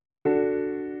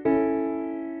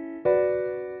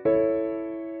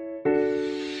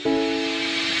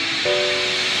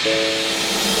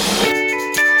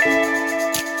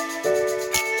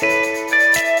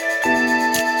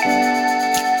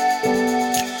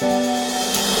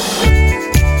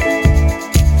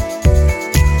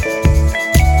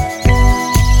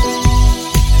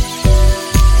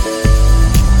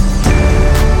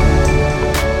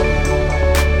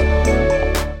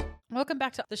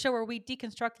the show where we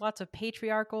deconstruct lots of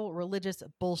patriarchal religious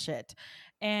bullshit.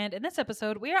 And in this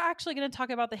episode, we are actually going to talk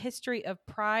about the history of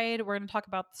Pride. We're going to talk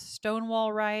about the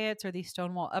Stonewall riots or the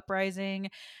Stonewall uprising.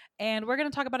 And we're going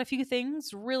to talk about a few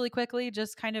things really quickly,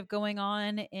 just kind of going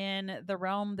on in the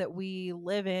realm that we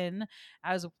live in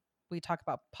as we talk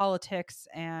about politics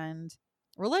and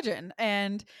religion.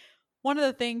 And one of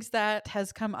the things that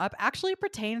has come up actually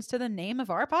pertains to the name of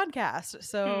our podcast.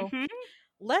 So Mm-hmm.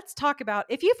 let's talk about,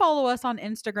 if you follow us on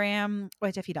Instagram,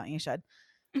 which if you don't, you should.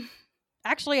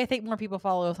 Actually, I think more people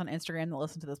follow us on Instagram than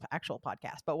listen to this actual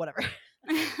podcast, but whatever,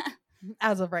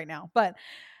 as of right now. But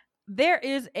there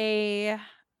is a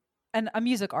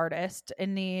music artist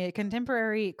in the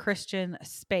contemporary Christian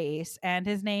space, and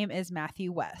his name is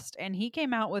Matthew West. And he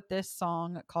came out with this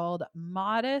song called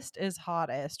Modest is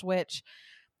Hottest, which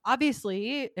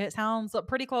obviously it sounds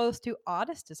pretty close to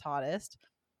Oddest is Hottest.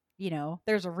 You know,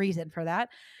 there's a reason for that.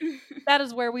 That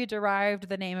is where we derived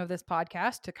the name of this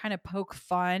podcast, to kind of poke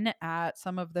fun at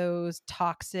some of those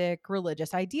toxic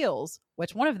religious ideals,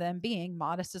 which one of them being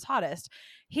modest is hottest.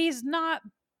 He's not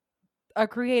a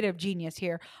creative genius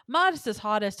here. Modest is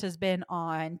Hottest has been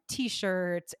on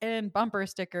t-shirts and bumper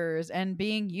stickers and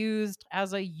being used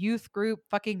as a youth group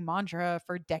fucking mantra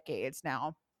for decades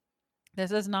now.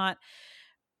 This is not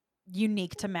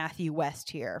unique to Matthew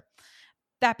West here.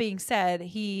 That being said,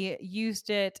 he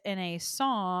used it in a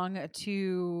song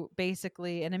to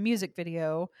basically in a music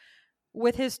video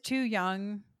with his two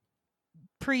young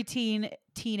preteen,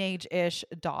 teenage-ish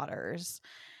daughters,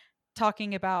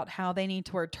 talking about how they need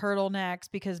to wear turtlenecks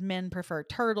because men prefer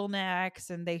turtlenecks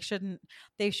and they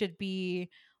should be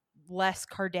less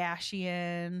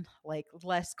Kardashian, like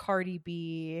less Cardi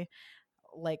B.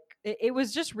 Like it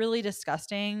was just really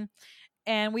disgusting.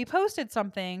 And we posted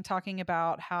something talking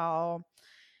about how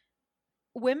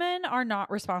women are not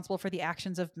responsible for the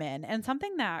actions of men. And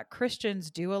something that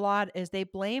Christians do a lot is they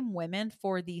blame women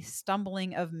for the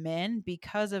stumbling of men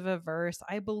because of a verse.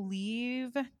 I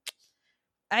believe,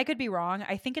 I could be wrong.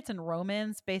 I think it's in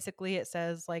Romans. Basically, it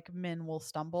says like men will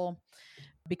stumble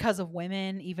because of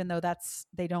women, even though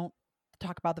they don't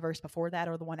talk about the verse before that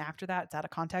or the one after that. It's out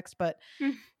of context. But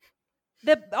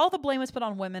all the blame is put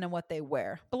on women and what they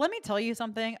wear. But let me tell you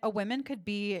something. A woman could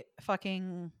be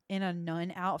fucking in a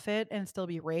nun outfit and still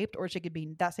be raped, or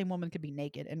that same woman could be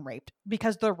naked and raped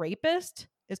because the rapist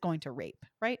is going to rape,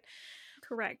 right?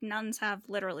 Correct. Nuns have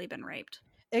literally been raped.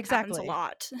 Exactly. Happens a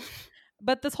lot.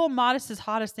 But this whole modest is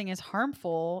hottest thing is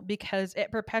harmful because it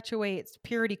perpetuates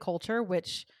purity culture,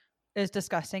 which is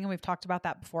disgusting. And we've talked about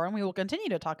that before, and we will continue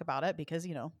to talk about it because,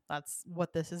 you know, that's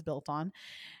what this is built on.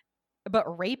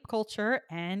 But rape culture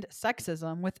and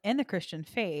sexism within the Christian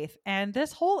faith, and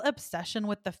this whole obsession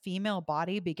with the female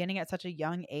body beginning at such a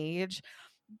young age,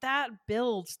 that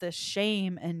builds this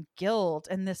shame and guilt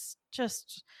and this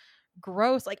just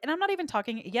gross, like, and I'm not even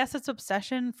talking, yes, it's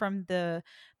obsession from the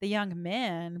young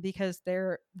men because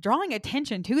they're drawing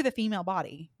attention to the female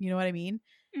body, you know what I mean?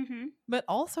 Mm-hmm. But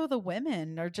also the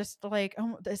women are just like,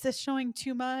 oh, is this showing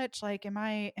too much? Like, am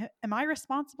I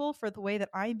responsible for the way that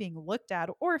I'm being looked at?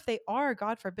 Or if they are,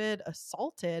 God forbid,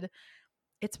 assaulted,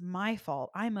 it's my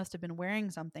fault. I must have been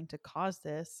wearing something to cause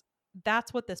this.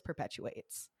 That's what this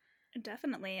perpetuates.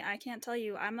 Definitely. I can't tell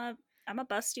you. I'm a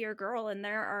bustier girl, and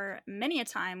there are many a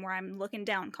time where I'm looking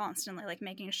down constantly, like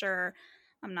making sure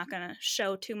I'm not going to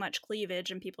show too much cleavage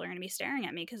and people are going to be staring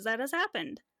at me, because that has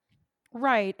happened.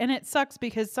 Right. And it sucks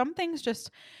because some things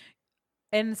just,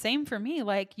 and same for me,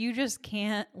 like you just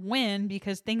can't win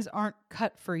because things aren't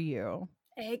cut for you.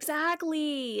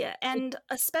 Exactly. And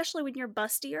especially when you're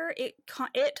bustier,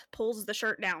 it pulls the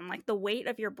shirt down, like the weight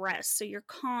of your breasts, so you're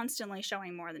constantly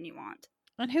showing more than you want.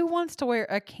 And who wants to wear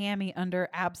a cami under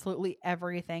absolutely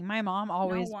everything? My mom No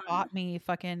always one. bought me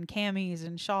fucking camis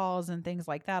and shawls and things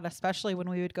like that, especially when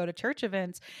we would go to church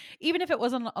events, even if it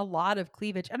wasn't a lot of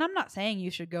cleavage. And I'm not saying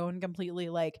you should go and completely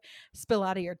like spill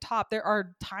out of your top. There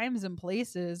are times and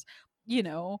places, you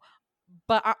know,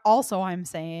 but I'm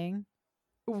saying,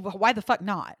 why the fuck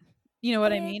not? You know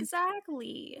what I mean?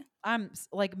 Exactly. I'm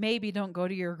like, maybe don't go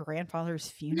to your grandfather's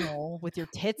funeral with your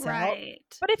tits out. Right.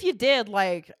 But if you did,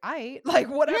 like, like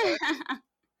whatever.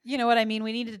 You know what I mean?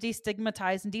 We need to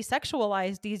destigmatize and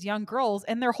desexualize these young girls.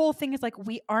 And their whole thing is like,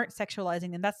 we aren't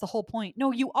sexualizing them. That's the whole point.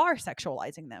 No, you are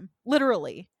sexualizing them.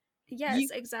 Literally. Yes,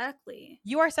 exactly.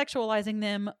 You are sexualizing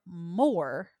them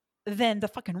more than the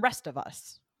fucking rest of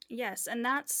us. Yes, and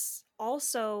that's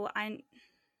also,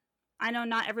 I know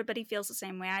not everybody feels the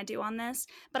same way I do on this,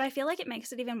 but I feel like it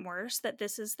makes it even worse that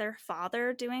this is their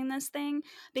father doing this thing,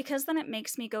 because then it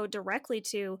makes me go directly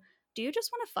to, do you just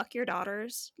want to fuck your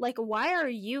daughters? Like, why are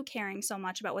you caring so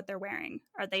much about what they're wearing?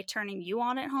 Are they turning you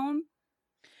on at home?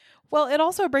 Well, it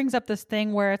also brings up this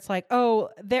thing where it's like, oh,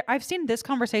 there I've seen this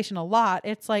conversation a lot.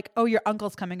 It's like, oh, your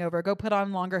uncle's coming over, go put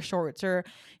on longer shorts, or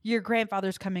your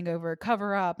grandfather's coming over,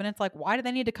 cover up. And it's like, why do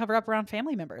they need to cover up around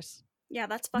family members? Yeah,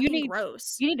 that's You fucking need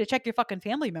gross. you need to check your fucking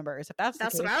family members if that's the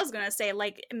That's what case. I was gonna say.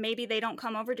 Like, maybe they don't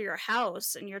come over to your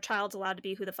house and your child's allowed to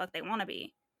be who the fuck they want to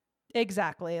be.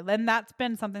 Exactly. And that's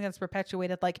been something that's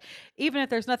perpetuated. Like, even if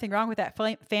there's nothing wrong with that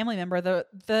family member,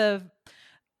 the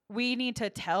we need to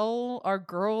tell our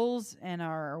girls and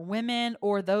our women,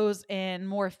 or those in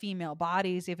more female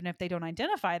bodies, even if they don't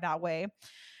identify that way,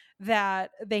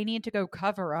 that they need to go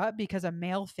cover up because a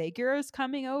male figure is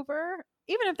coming over.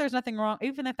 Even if there's nothing wrong,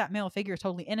 even if that male figure is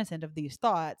totally innocent of these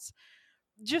thoughts,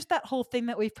 just that whole thing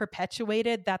that we've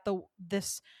perpetuated, that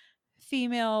this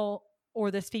female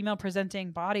or this female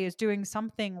presenting body is doing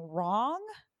something wrong,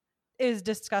 is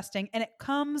disgusting. And it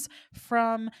comes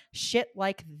from shit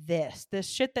like this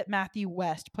shit that Matthew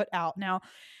West put out. Now,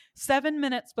 7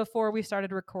 minutes before we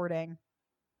started recording,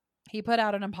 he put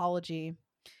out an apology,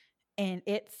 and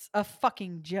it's a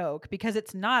fucking joke because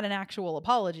it's not an actual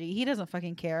apology. He doesn't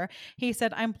fucking care. He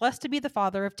said, "I'm blessed to be the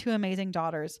father of two amazing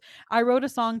daughters. I wrote a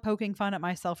song poking fun at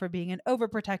myself for being an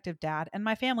overprotective dad, and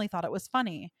my family thought it was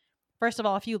funny." First of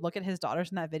all, if you look at his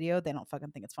daughters in that video, they don't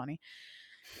fucking think it's funny.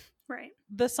 Right.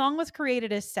 The song was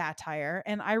created as satire,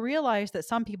 and I realized that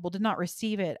some people did not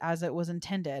receive it as it was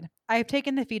intended. I have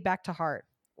taken the feedback to heart.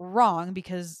 Wrong,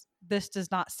 because this does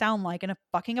not sound like a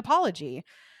fucking apology.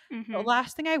 The Mm-hmm.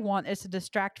 last thing I want is to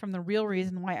distract from the real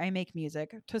reason why I make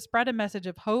music, to spread a message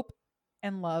of hope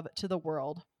and love to the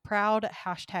world. Proud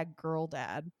 #girl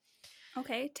dad.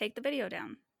 Okay, take the video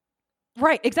down.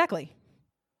 Right, exactly.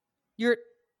 You're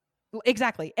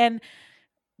exactly. And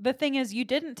the thing is, you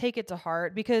didn't take it to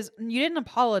heart because you didn't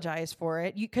apologize for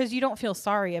it, because you don't feel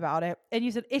sorry about it. And you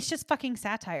said it's just fucking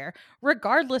satire.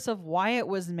 Regardless of why it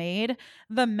was made,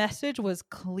 the message was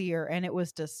clear and it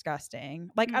was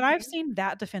disgusting. Like, and I've Mm-hmm. seen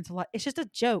that defense a lot. It's just a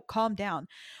joke. Calm down.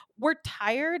 We're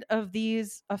tired of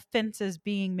these offenses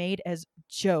being made as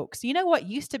jokes. You know what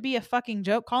used to be a fucking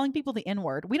joke? Calling people the N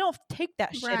word. We don't take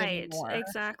that shit Right, anymore.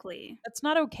 exactly. That's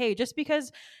not okay. Just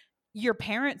because your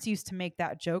parents used to make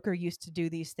that joke or used to do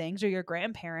these things, or your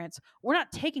grandparents, we're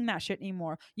not taking that shit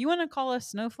anymore. You want to call us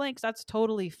snowflakes, that's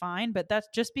totally fine, but that's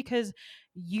just because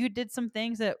you did some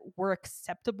things that were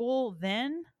acceptable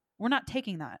then. We're not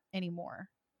taking that anymore.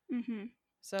 Mm-hmm.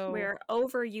 So We're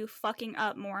over you fucking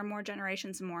up more and more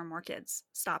generations and more kids.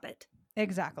 Stop it.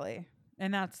 exactly.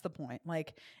 And that's the point.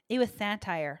 Like, it was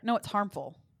satire. No, it's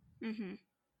harmful. Mm-hmm.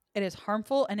 It is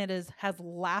harmful, and has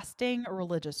lasting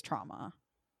religious trauma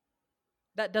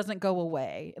that doesn't go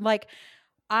away. Like,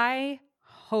 I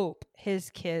hope his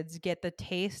kids get the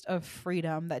taste of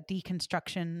freedom that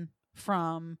deconstruction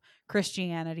from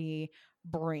Christianity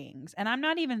brings. And I'm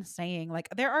not even saying, like,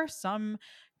 there are some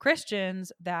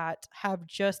Christians that have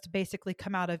just basically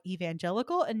come out of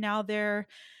evangelical and now they're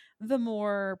the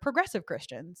more progressive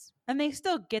Christians. And they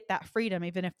still get that freedom,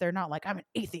 even if they're not like, I'm an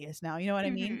atheist now. You know what I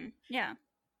mean? Mm-hmm. Yeah.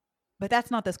 But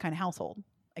that's not this kind of household.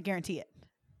 I guarantee it.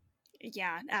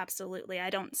 Yeah, absolutely. I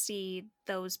don't see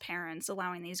those parents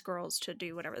allowing these girls to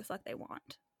do whatever the fuck they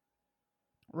want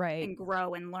Right. and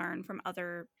grow and learn from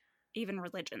other, even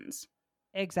religions.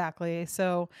 Exactly.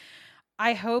 So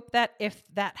I hope that if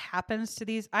that happens to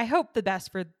these, I hope the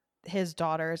best for his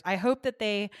daughters. I hope that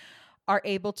they are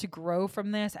able to grow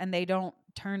from this and they don't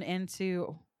turn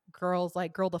into girls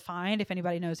like Girl Defined. If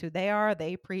anybody knows who they are,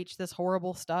 they preach this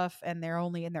horrible stuff and they're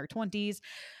only in their 20s.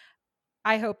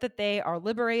 I hope that they are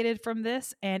liberated from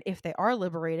this. And if they are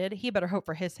liberated, he better hope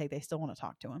for his sake they still want to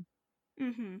talk to him.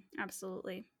 Mm-hmm.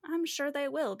 Absolutely. I'm sure they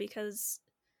will because,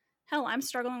 hell, I'm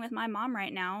struggling with my mom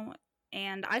right now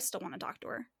and I still want to talk to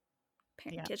her.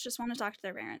 Yeah. Kids just want to talk to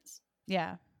their parents.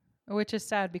 Yeah. Which is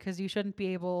sad because you shouldn't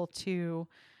be able to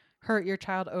hurt your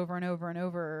child over and over and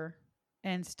over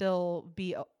and still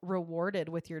be rewarded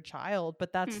with your child.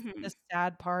 But that's Mm-hmm. the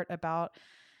sad part about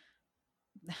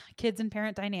kids and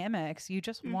parent dynamics. You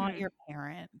just want Mm-hmm. your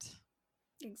parent.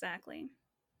 Exactly.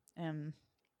 And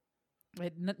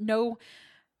no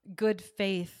good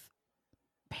faith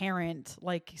parent,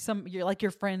 like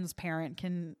your friend's parent,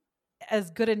 can, as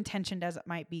good intentioned as it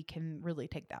might be, can really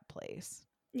take that place.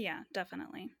 Yeah,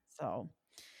 definitely. So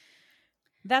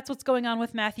that's what's going on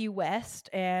with Matthew West,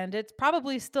 and it's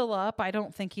probably still up. I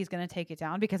don't think he's going to take it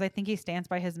down because I think he stands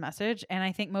by his message, and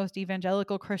I think most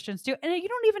evangelical Christians do. And you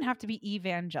don't even have to be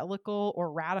evangelical or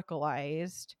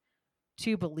radicalized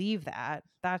to believe that.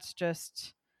 That's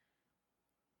just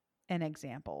an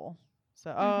example.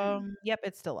 So, Mm-hmm. yep,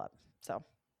 it's still up. So,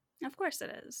 Of course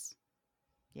it is.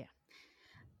 yeah.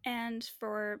 And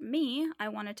for me, I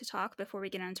wanted to talk before we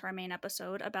get into our main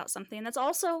episode about something that's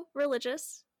also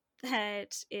religious,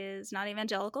 that is not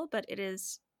evangelical, but it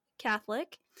is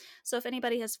Catholic. So if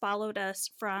anybody has followed us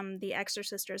from the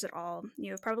Exorcisters at all,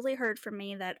 you have probably heard from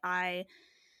me that I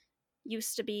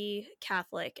used to be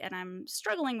Catholic and I'm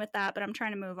struggling with that, but I'm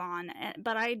trying to move on.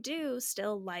 But I did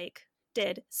still like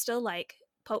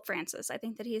Pope Francis. I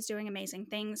think that he's doing amazing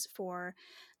things for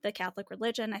the Catholic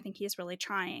religion. I think he's really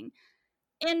trying,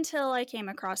 until I came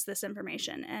across this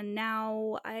information, and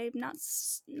now I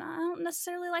don't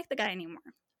necessarily like the guy anymore.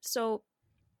 So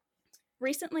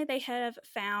recently they have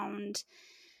found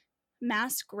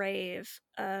mass grave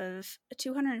of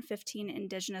 215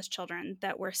 indigenous children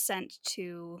that were sent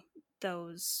to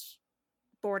those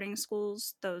boarding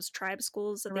schools, those tribe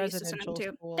schools that they used to send them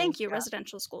to. Schools, Thank you, yeah.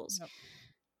 residential schools. Yep.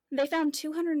 They found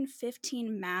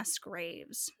 215 mass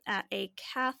graves at a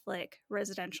Catholic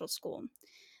residential school.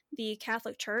 The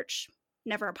Catholic Church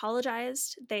never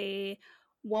apologized. They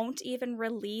won't even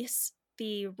release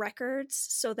the records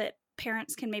so that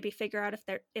parents can maybe figure out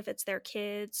if it's their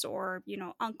kids or, you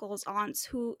know, uncles, aunts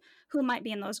who might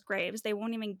be in those graves. They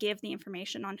won't even give the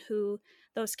information on who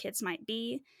those kids might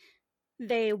be.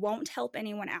 They won't help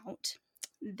anyone out.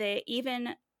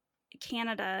 Even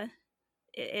Canada,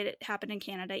 it happened in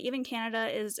Canada. Even Canada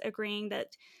is agreeing that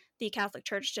the Catholic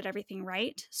Church did everything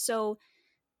right. So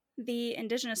the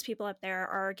indigenous people up there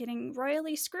are getting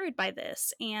royally screwed by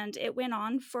this. And it went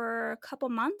on for a couple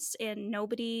months and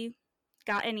nobody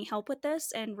got any help with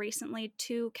this. And recently,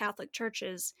 2 Catholic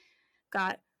churches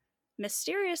got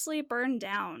mysteriously burned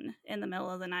down in the middle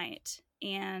of the night.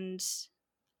 And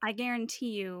I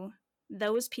guarantee you,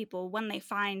 those people, when they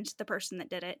find the person that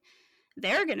did it,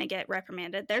 they're going to get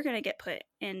reprimanded. They're going to get put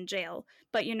in jail.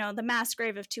 But, you know, the mass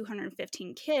grave of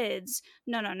 215 kids,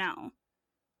 no.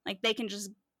 Like, they can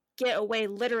just get away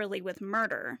literally with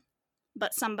murder,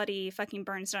 but somebody fucking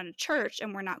burns down a church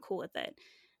and we're not cool with it.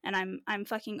 And I'm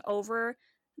fucking over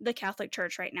the Catholic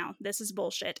Church right now. This is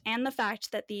bullshit. And the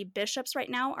fact that the bishops right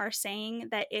now are saying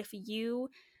that if you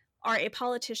are a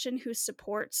politician who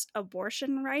supports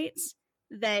abortion rights,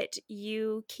 that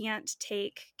you can't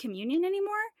take communion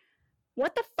anymore.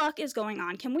 What the fuck is going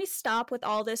on? Can we stop with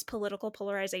all this political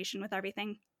polarization with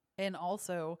everything? And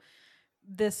also,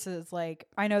 this is like,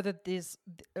 I know that it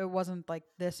wasn't like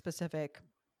this specific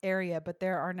area, but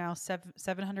there are now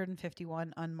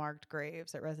 751 unmarked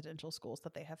graves at residential schools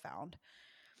that they have found,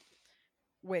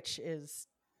 which is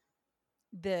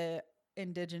the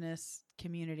indigenous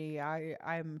community.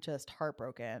 I'm just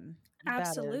heartbroken.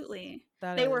 Absolutely.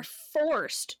 That They is, were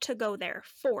forced to go there.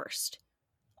 Forced.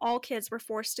 All kids were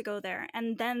forced to go there.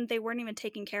 And then they weren't even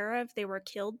taken care of. They were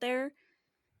killed there.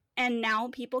 And now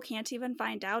people can't even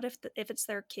find out if it's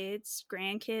their kids,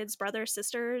 grandkids, brothers,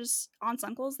 sisters, aunts,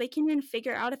 uncles. They can't even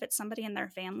figure out if it's somebody in their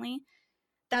family.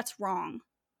 That's wrong.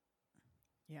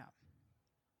 yeah.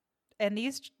 And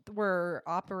these were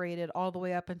operated all the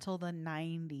way up until the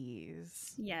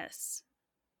 90s. Yes.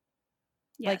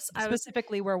 Like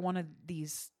specifically where one of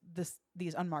these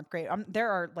unmarked grave,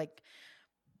 there are like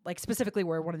specifically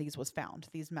where one of these was found,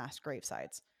 these mass grave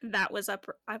sites. That was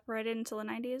operated until the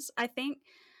 90s.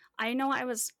 I know it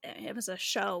was a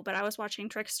show, but I was watching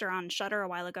Trickster on Shudder a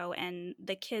while ago, and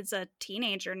the kid's a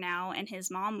teenager now, and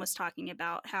his mom was talking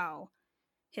about how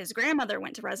his grandmother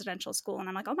went to residential school, and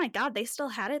I'm like, oh my god, they still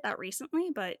had it that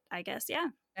recently? But I guess, yeah.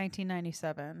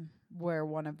 1997, where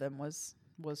one of them was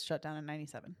shut down in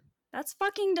 97. That's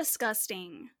fucking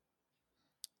disgusting.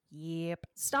 Yep.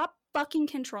 Stop fucking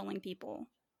controlling people.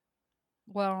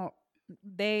 Well,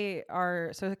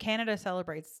 so Canada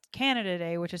celebrates Canada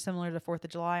Day, which is similar to 4th of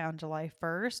July, on July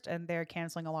 1st, and they're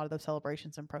canceling a lot of those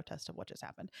celebrations in protest of what just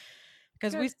happened.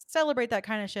 Because we celebrate that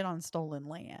kind of shit on stolen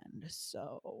land.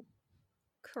 So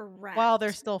correct. While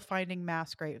they're still finding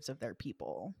mass graves of their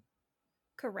people.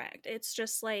 Correct. It's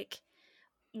just like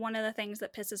one of the things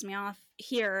that pisses me off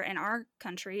here in our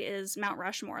country is Mount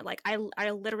Rushmore. Like, I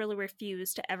literally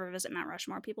refuse to ever visit Mount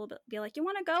Rushmore. People be like, you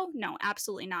want to go? No,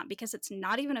 absolutely not, because it's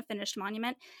not even a finished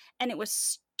monument, and it was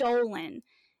stolen.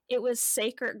 It was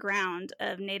sacred ground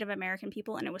of Native American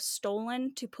people, and it was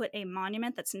stolen to put a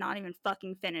monument that's not even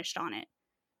fucking finished on it.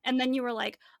 And then you were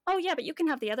like, oh yeah, but you can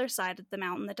have the other side of the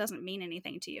mountain that doesn't mean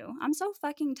anything to you. I'm so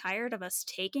fucking tired of us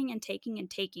taking and taking and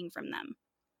taking from them.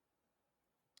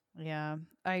 Yeah,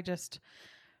 it's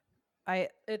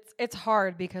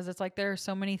hard because it's like there are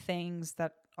so many things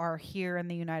that are here in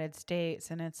the United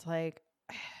States, and it's like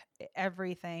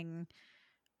everything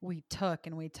we took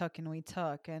and we took and we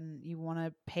took, and you want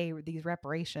to pay these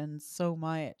reparations so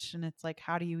much, and it's like,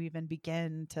 how do you even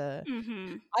begin to?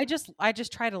 Mm-hmm. I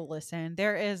just try to listen.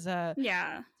 There is a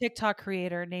Yeah. TikTok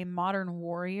creator named Modern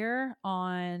Warrior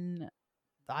on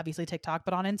obviously TikTok,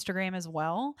 but on Instagram as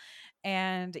well.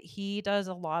 And he does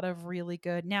a lot of really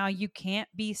good. Now, you can't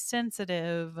be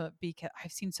sensitive because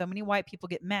I've seen so many white people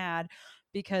get mad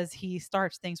because he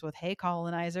starts things with, "Hey,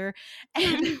 colonizer."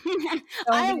 And so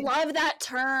I many, love that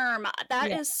term. That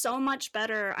yeah. is so much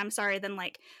better, I'm sorry, than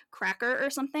like cracker or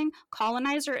something.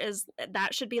 Colonizer is,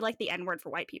 that should be like the N word for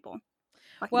white people.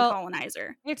 Fucking Well,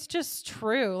 colonizer. it's just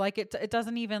true. Like it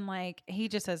doesn't even like he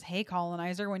just says, "Hey,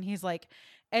 colonizer," when he's like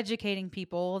educating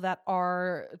people that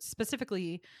are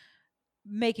specifically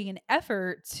making an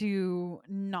effort to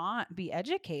not be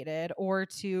educated or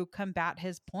to combat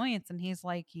his points, and he's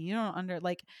like, you don't under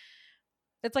like,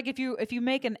 it's like if you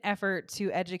make an effort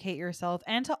to educate yourself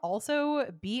and to also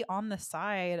be on the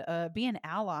side, be an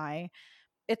ally,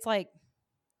 it's like,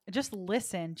 just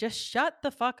listen, just shut the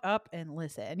fuck up and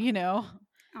listen, you know.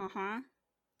 Uh-huh.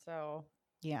 So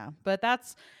yeah, but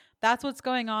that's what's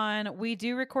going on. We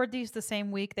do record these the same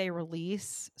week they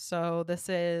release. So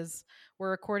we're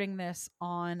recording this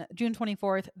on June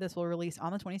 24th. This will release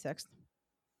on the 26th.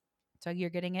 So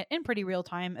you're getting it in pretty real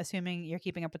time, assuming you're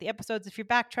keeping up with the episodes. If you're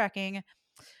backtracking,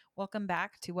 welcome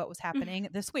back to what was happening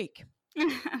this week.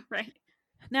 Right.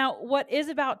 Now, what is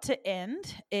about to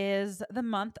end is the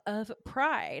month of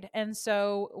Pride. And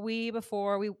so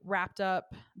before we wrapped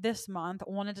up this month,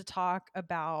 wanted to talk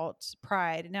about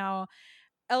Pride. Now,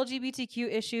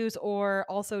 LGBTQ issues, or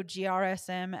also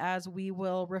GRSM, as we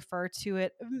will refer to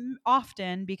it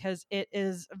often, because it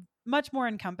is a much more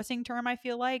encompassing term, I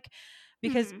feel like,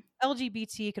 because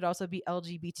LGBT could also be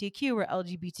LGBTQ or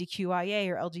LGBTQIA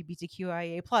or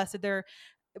LGBTQIA plus.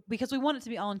 Because we want it to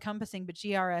be all encompassing, but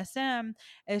GRSM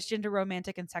is gender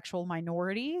romantic and sexual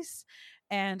minorities.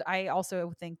 And I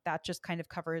also think that just kind of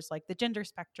covers like the gender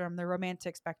spectrum, the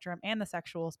romantic spectrum, and the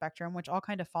sexual spectrum, which all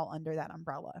kind of fall under that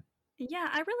umbrella. Yeah,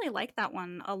 I really like that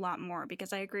one a lot more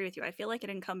because I agree with you. I feel like it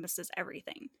encompasses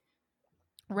everything.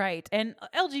 Right. And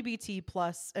LGBT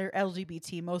plus or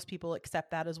LGBT, most people accept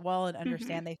that as well and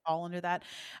understand they fall under that.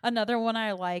 Another one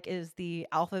I like is the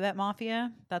Alphabet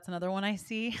Mafia. That's another one I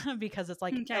see because it's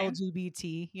like Okay.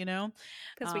 LGBT, you know?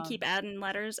 Because we keep adding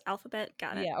letters, alphabet.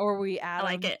 Got it. Yeah. Or we I add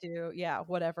like them it. to, yeah,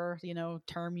 whatever,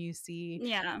 term you see.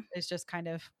 Yeah. It's just kind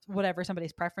of whatever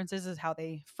somebody's preferences is how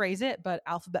they phrase it, but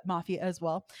Alphabet Mafia as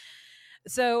well.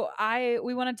 So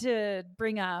we wanted to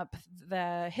bring up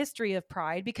the history of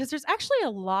Pride because there's actually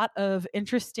a lot of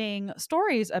interesting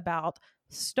stories about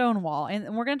Stonewall,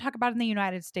 and we're going to talk about in the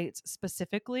United States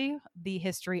specifically the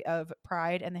history of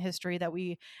Pride and the history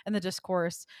and the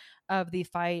discourse of the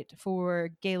fight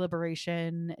for gay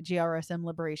liberation, GRSM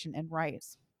liberation, and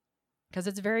rights. Because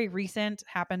it's very recent,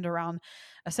 happened around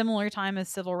a similar time as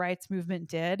civil rights movement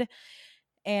did,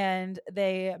 and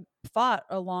they fought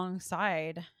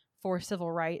alongside for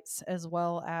civil rights as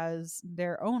well as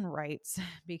their own rights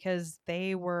because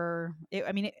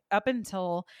up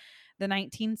until the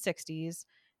 1960s,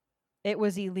 it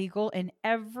was illegal in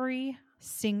every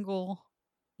single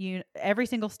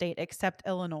state except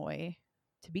Illinois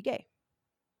to be gay,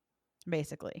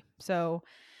 basically. So,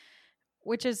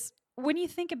 which is, when you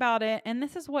think about it, and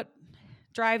this is what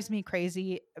drives me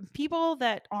crazy, people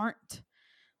that aren't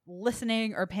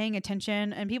listening or paying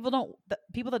attention, and people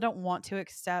that don't want to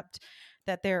accept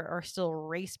that there are still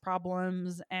race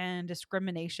problems and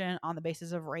discrimination on the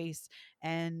basis of race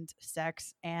and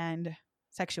sex and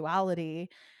sexuality.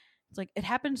 It's like, it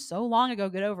happened so long ago,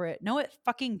 get over it. No, it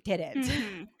fucking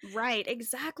didn't. Right,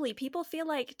 exactly. People feel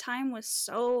like time was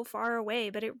so far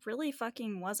away, but it really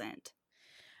fucking wasn't.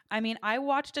 I mean, I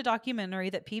watched a documentary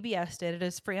that PBS did. It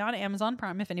is free on Amazon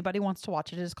Prime if anybody wants to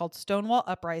watch it. It is called Stonewall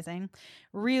Uprising.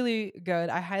 Really good.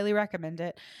 I highly recommend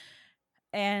it.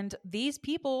 And these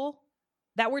people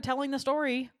that were telling the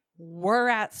story were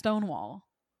at Stonewall.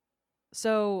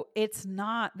 So it's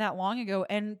not that long ago.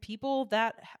 And people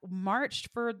that marched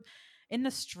in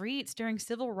the streets during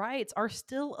civil rights are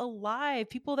still alive.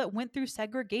 People that went through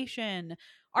segregation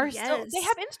are still, they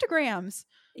have Instagrams.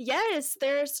 Yes,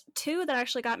 there's two that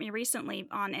actually got me recently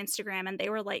on Instagram, and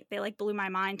they blew my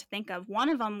mind to think of. One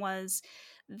of them was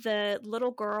the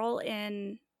little girl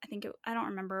in, I don't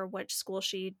remember which school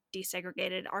she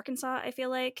desegregated, Arkansas, I feel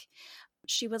like.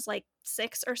 She was like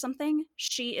 6 or something.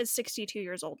 She is 62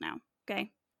 years old now.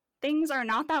 Okay. Things are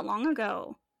not that long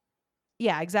ago.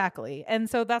 Yeah, exactly. And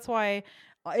so that's why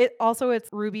it's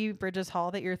Ruby Bridges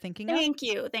Hall that you're thinking of. Thank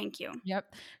you.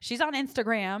 Yep. She's on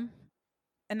Instagram.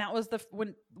 And that was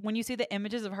when you see the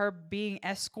images of her being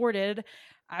escorted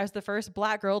I was the first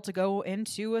Black girl to go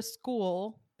into a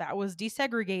school that was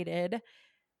desegregated.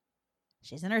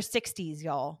 She's in her 60s,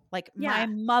 y'all. Like, my Yeah.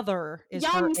 mother is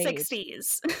her Young age.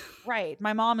 60s. Right.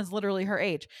 My mom is literally her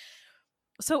age.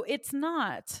 So it's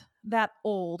not that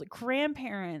old.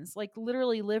 Grandparents like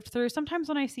literally lived through. Sometimes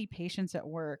when I see patients at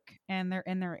work and they're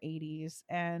in their 80s,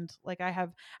 and like I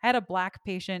had a Black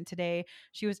patient today.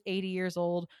 She was 80 years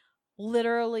old.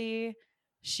 Literally,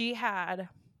 she had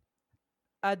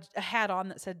a hat on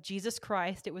that said Jesus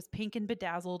Christ. It was pink and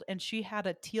bedazzled, and she had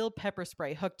a teal pepper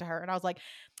spray hooked to her. And I was like,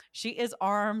 she is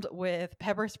armed with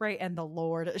pepper spray and the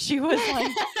Lord. She was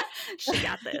like, She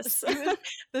got this. she was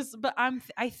this. But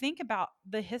I think about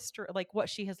the history, like what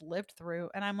she has lived through,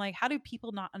 and I'm like, how do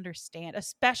people not understand?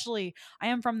 Especially, I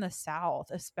am from the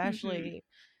South, especially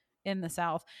in the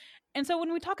South. And so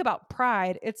when we talk about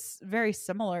pride, it's very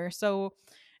similar. So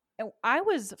I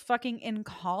was fucking in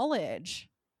college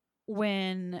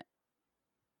when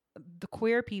the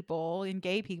queer people and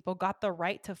gay people got the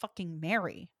right to fucking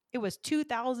marry. It was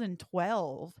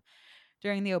 2012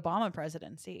 during the Obama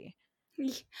presidency.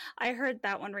 I heard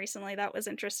that one recently. That was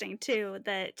interesting too.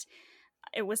 That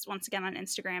it was once again on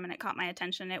Instagram and it caught my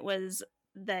attention. It was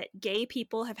that gay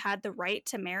people have had the right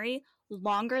to marry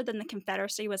longer than the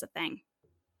Confederacy was a thing.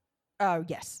 Oh,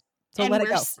 yes. So And let it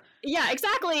go. Yeah,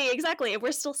 exactly.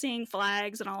 We're still seeing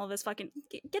flags and all of this fucking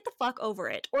get the fuck over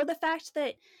it. Or the fact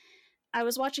that I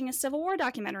was watching a Civil War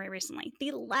documentary recently.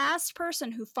 The last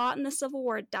person who fought in the Civil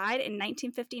War died in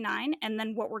 1959, and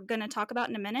then what we're going to talk about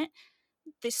in a minute,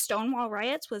 the Stonewall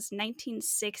riots was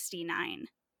 1969.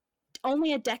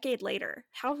 Only a decade later.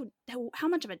 How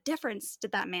much of a difference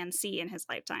did that man see in his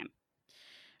lifetime?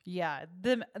 Yeah,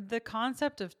 the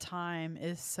concept of time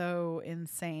is so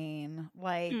insane.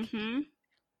 Like, And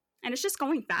it's just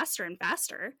going faster and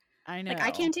faster. I know. Like,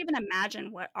 I can't even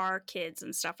imagine what our kids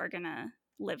and stuff are gonna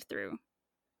live through,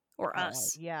 or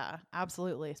us. Yeah,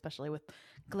 absolutely, especially with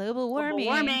global warming.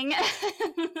 Global warming.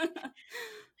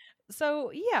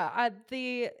 So yeah,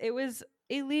 it was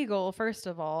illegal, first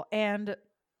of all, and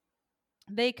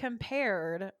they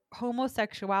compared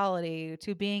homosexuality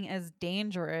to being as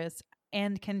dangerous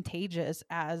and contagious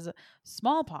as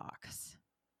smallpox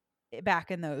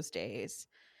back in those days.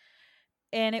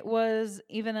 And it was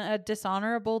even a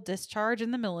dishonorable discharge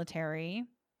in the military.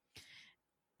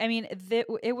 I mean,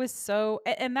 it was so,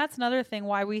 and that's another thing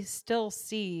why we still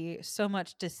see so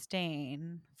much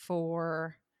disdain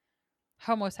for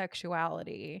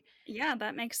homosexuality. Yeah,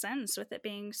 that makes sense with it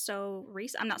being so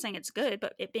recent. I'm not saying it's good,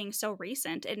 but it being so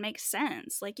recent, it makes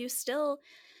sense. Like,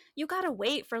 you gotta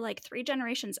wait for like 3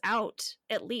 generations out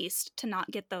at least to not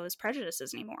get those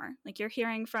prejudices anymore. Like, you're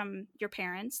hearing from your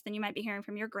parents, then you might be hearing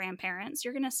from your grandparents.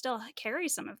 You're gonna still carry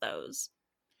some of those.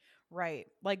 Right.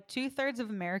 Like 2/3 of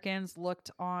Americans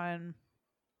looked on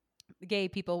gay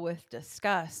people with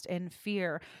disgust and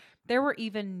fear. There were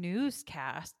even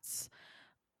newscasts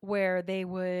where they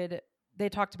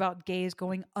talked about gays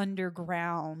going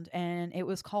underground, and it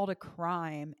was called a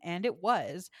crime, and it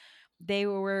was. Gay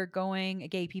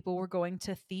people were going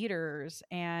to theaters,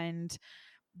 and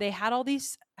they had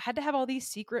to have all these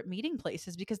secret meeting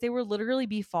places because they were literally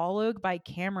be followed by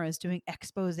cameras doing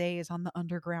exposés on the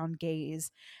underground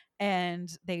gays,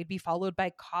 and they'd be followed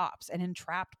by cops and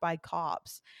entrapped by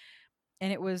cops,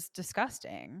 and it was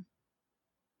disgusting.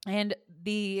 And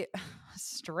the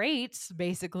straights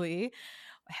basically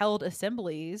held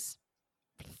assemblies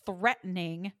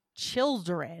threatening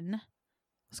children,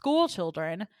 school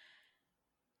children.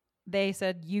 They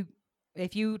said,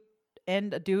 if you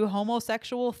and do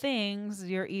homosexual things,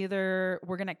 we're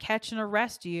going to catch and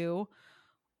arrest you,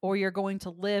 or you're going to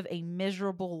live a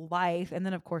miserable life. And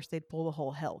then of course they'd pull the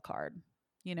whole hell card,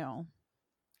 you know.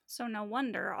 So no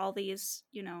wonder all these,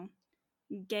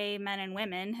 gay men and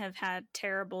women have had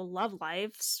terrible love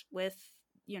lives with,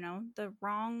 the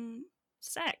wrong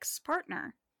sex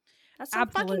partner. That's so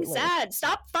fucking sad.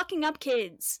 Stop fucking up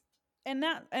kids. And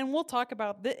we'll talk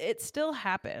about it still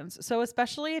happens. So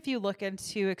especially if you look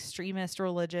into extremist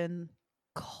religion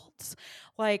cults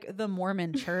like the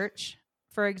Mormon church,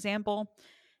 for example,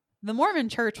 the Mormon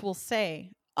church will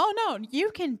say, "Oh no,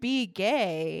 you can be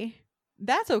gay.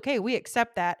 That's okay. We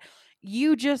accept that.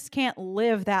 You just can't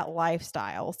live that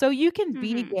lifestyle. So you can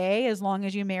be gay as long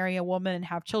as you marry a woman and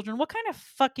have children." What kind of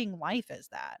fucking life is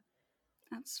that?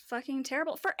 That's fucking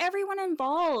terrible for everyone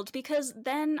involved, because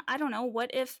then, I don't know,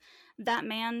 what if that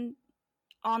man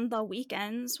on the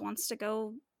weekends wants to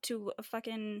go to a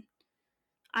fucking,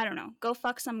 I don't know, go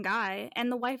fuck some guy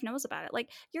and the wife knows about it? Like,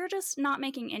 you're just not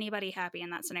making anybody happy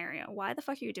in that scenario. Why the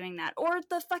fuck are you doing that? Or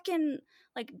the fucking,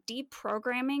 like,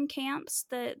 deprogramming camps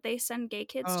that they send gay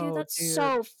kids to. That's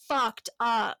so fucked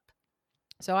up.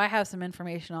 So I have some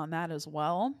information on that as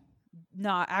well.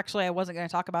 No, actually, I wasn't going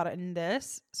to talk about it in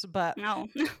this, but No.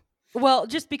 well,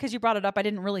 just because you brought it up, I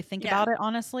didn't really think Yeah. about it,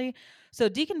 honestly. So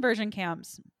deconversion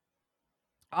camps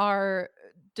are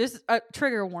just a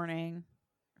trigger warning.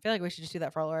 I feel like we should just do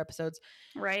that for all our episodes.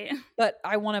 Right. But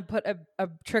I want to put a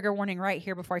trigger warning right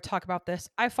here before I talk about this.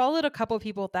 I followed a couple of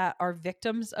people that are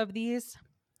victims of these.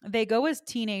 They go as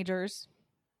teenagers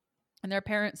and their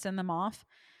parents send them off.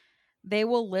 They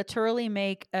will literally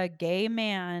make a gay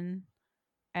man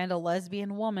and a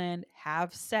lesbian woman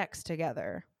have sex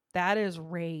together. That is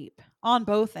rape on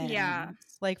both ends. Yeah.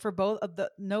 Like for both of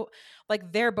the no,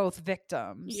 like they're both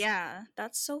victims. Yeah.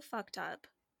 That's so fucked up.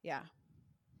 Yeah.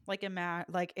 Like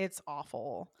like it's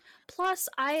awful. Plus,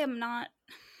 I'm not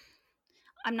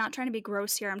trying to be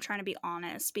gross here. I'm trying to be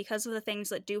honest because of the things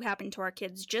that do happen to our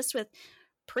kids just with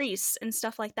priests and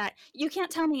stuff like that. You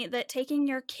can't tell me that taking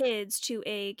your kids to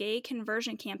a gay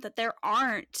conversion camp that there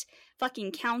aren't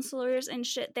fucking counselors and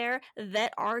shit there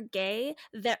that are gay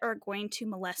that are going to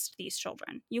molest these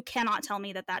children. You cannot tell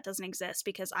me that that doesn't exist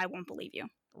because I won't believe you.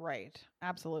 Right.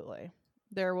 Absolutely.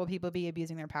 There will people be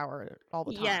abusing their power all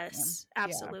the time. Yes,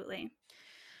 absolutely.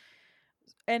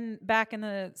 Yeah. And back in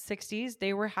the 60s,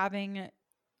 they were having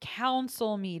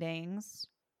council meetings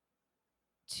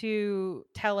to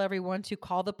tell everyone to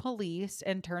call the police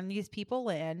and turn these people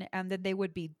in, and then they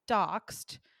would be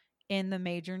doxxed in the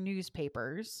major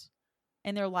newspapers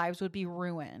and their lives would be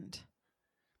ruined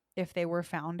if they were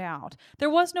found out. There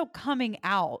was no coming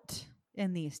out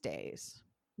in these days.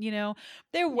 You know,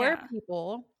 there were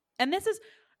people, and this is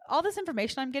all this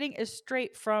information I'm getting is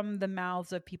straight from the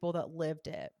mouths of people that lived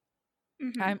it.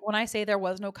 Mm-hmm. When I say there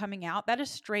was no coming out, that is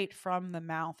straight from the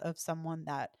mouth of someone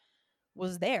that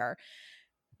was there.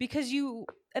 Because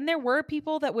and there were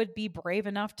people that would be brave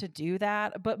enough to do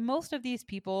that, but most of these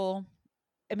people,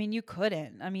 I mean, you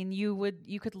couldn't. I mean,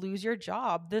 you could lose your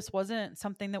job. This wasn't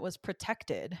something that was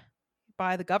protected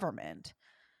by the government.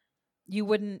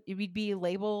 You'd be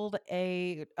labeled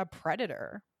a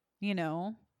predator, you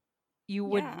know. You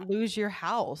would lose your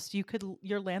house.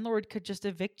 Your landlord could just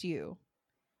evict you.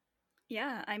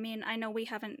 Yeah, I mean, I know we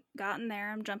haven't gotten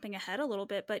there. I'm jumping ahead a little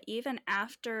bit, but even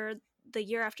after the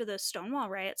year after the Stonewall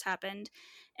riots happened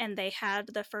and they had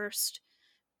the first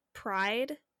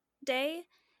Pride Day,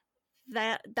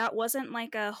 that wasn't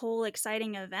like a whole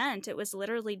exciting event. It was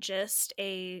literally just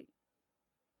it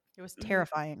was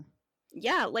terrifying.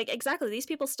 Yeah, like exactly. These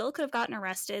people still could have gotten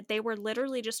arrested. They were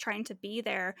literally just trying to be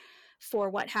there for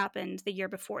what happened the year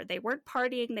before. They weren't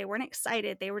partying, they weren't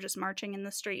excited. They were just marching in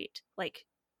the street. Like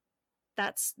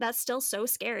that's still so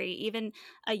scary even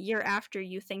a year after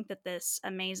you think that this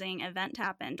amazing event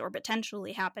happened or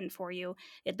potentially happened for you,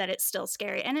 that it's still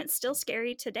scary, and it's still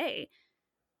scary today.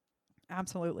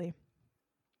 Absolutely.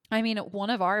 I mean,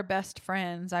 one of our best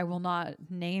friends, I will not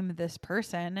name this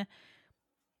person,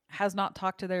 has not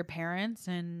talked to their parents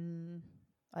in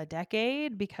a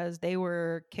decade because they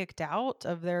were kicked out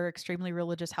of their extremely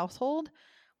religious household,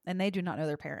 and they do not know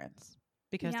their parents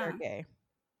because they're gay.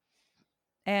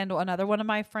 And another one of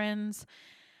my friends,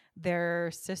 their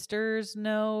sisters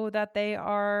know that they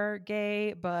are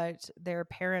gay, but their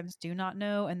parents do not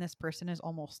know. And this person is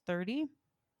almost 30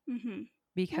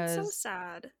 because that's so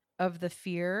sad of the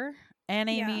fear.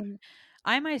 And I mean,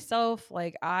 I myself,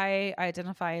 like, I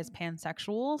identify as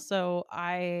pansexual, so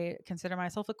I consider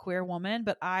myself a queer woman,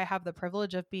 but I have the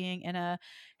privilege of being in a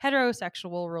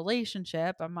heterosexual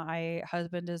relationship. My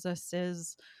husband is a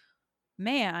cis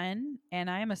man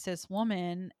and I am a cis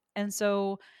woman. And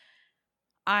so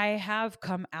I have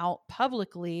come out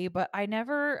publicly, but I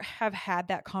never have had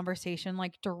that conversation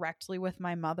like directly with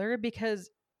my mother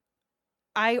because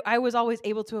I was always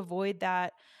able to avoid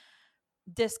that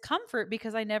discomfort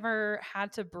because I never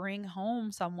had to bring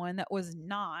home someone that was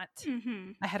not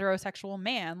a heterosexual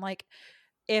man. Like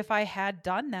if I had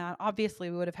done that, obviously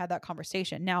we would have had that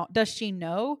conversation. Now, does she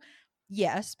know?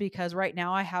 Yes, because right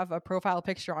now I have a profile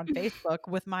picture on Facebook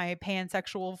with my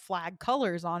pansexual flag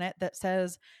colors on it that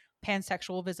says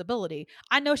pansexual visibility.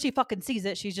 I know she fucking sees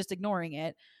it. She's just ignoring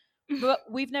it. But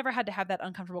we've never had to have that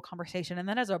uncomfortable conversation. And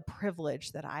that is a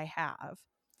privilege that I have.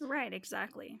 Right,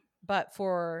 exactly. But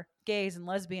for gays and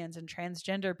lesbians and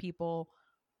transgender people,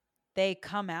 they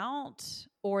come out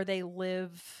or they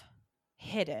live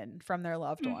hidden from their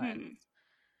loved ones,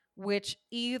 which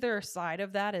either side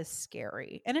of that is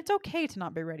scary. And it's okay to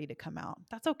not be ready to come out.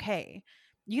 That's okay.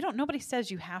 Nobody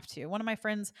says you have to. One of my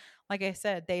friends, like I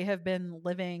said, they have been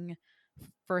living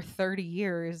for 30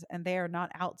 years and they are not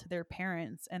out to their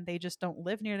parents and they just don't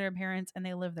live near their parents and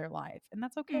they live their life. And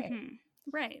that's okay.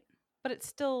 Right. But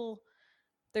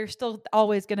there's still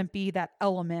always going to be that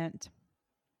element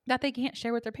that they can't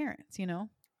share with their parents, you know?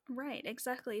 Right,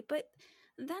 exactly. But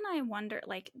then I wonder,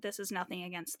 like, this is nothing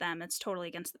against them, it's totally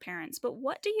against the parents. But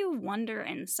what do you wonder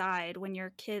inside when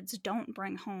your kids don't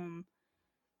bring home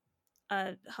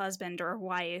a husband or a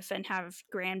wife and have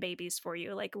grandbabies for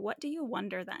you? Like, what do you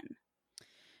wonder then?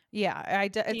 Yeah,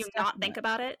 Do you not think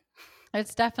about it?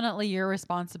 it's definitely your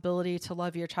responsibility to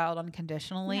love your child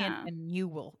unconditionally, Yeah. and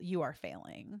you are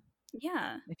failing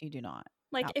Yeah. if you do not.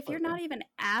 Like if you're Absolutely. not even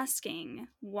asking,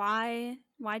 why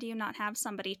do you not have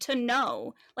somebody to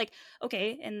know? Like,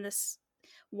 okay, in this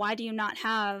why do you not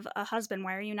have a husband?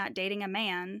 Why are you not dating a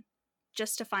man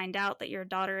just to find out that your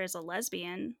daughter is a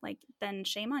lesbian? Like then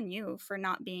shame on you for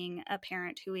not being a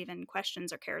parent who even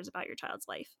questions or cares about your child's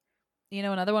life. You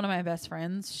know, another one of my best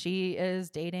friends, she is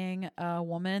dating a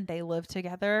woman. They live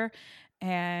together,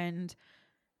 and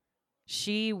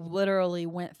she literally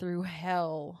went through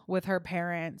hell with her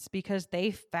parents because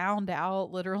they found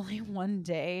out literally one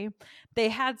day. They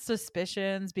had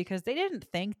suspicions because they didn't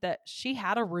think that she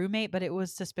had a roommate, but it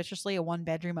was suspiciously a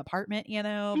 1-bedroom apartment, you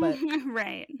know. But,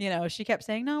 Right. you know, she kept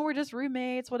saying, no, we're just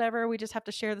roommates, whatever. We just have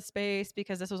to share the space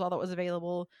because this was all that was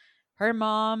available. Her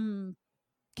mom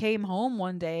came home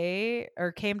one day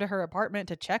or came to her apartment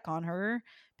to check on her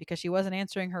because she wasn't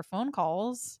answering her phone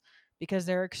calls because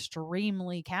they're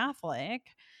extremely Catholic,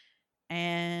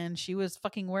 and she was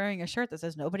fucking wearing a shirt that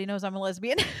says nobody knows I'm a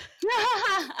lesbian.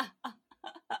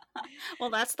 Well,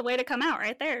 that's the way to come out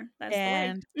right there. That's the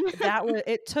way. And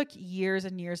it took years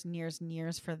and years and years and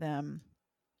years for them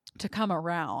to come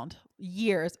around.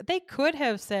 Years. They could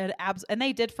have said and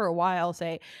they did for a while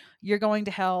say, you're going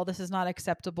to hell, this is not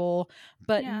acceptable.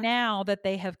 But Yeah. now that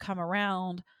they have come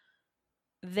around,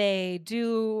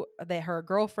 her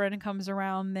girlfriend comes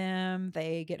around them,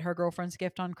 they get her girlfriend's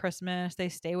gift on Christmas, they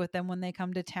stay with them when they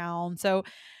come to town. So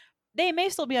they may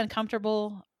still be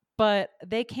uncomfortable, but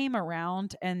they came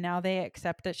around and now they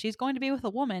accept that she's going to be with a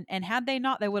woman, and had they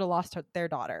not, they would have lost their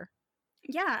daughter.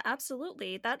 Yeah,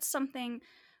 absolutely. That's something.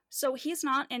 So he's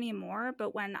not anymore,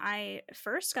 but when I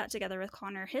first got together with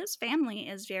Connor, his family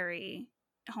is very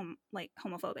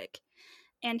homophobic.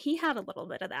 And he had a little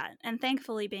bit of that. And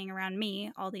thankfully being around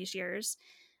me all these years,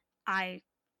 I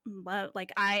love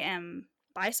like I am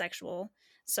bisexual,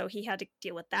 so he had to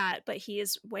deal with that, but he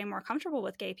is way more comfortable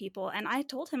with gay people. And I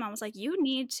told him, I was like, you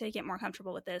need to get more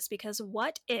comfortable with this, because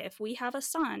what if we have a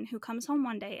son who comes home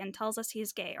one day and tells us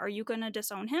he's gay? Are you going to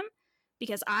disown him?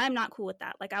 Because I'm not cool with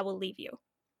that. Like, I will leave you.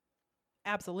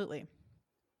 Absolutely.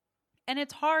 And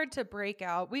it's hard to break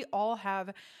out. We all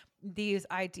have these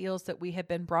ideals that we have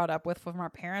been brought up with from our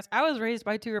parents. I was raised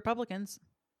by 2 Republicans.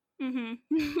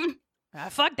 Mm-hmm.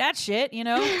 Fuck that shit, you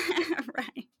know?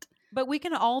 Right. But we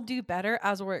can all do better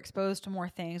as we're exposed to more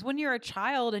things. When you're a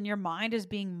child and your mind is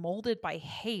being molded by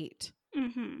hate,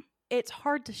 Mm-hmm. it's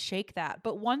hard to shake that.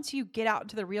 But once you get out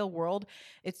into the real world,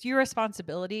 it's your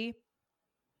responsibility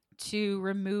to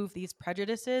remove these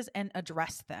prejudices and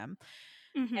address them.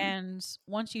 Mm-hmm. And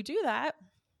once you do that,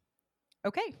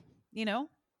 okay, you know,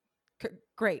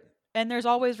 great. And there's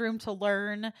always room to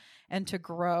learn and to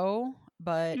grow.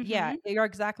 But yeah, Mm-hmm. you're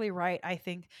exactly right. I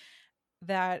think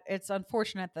that it's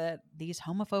unfortunate that these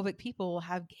homophobic people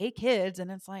have gay kids, and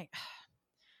it's like,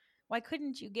 why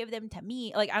couldn't you give them to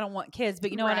me? Like, I don't want kids,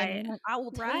 but you know what I Right. mean? Like, I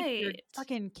will take your Right.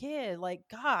 fucking kid. Like,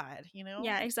 God, you know?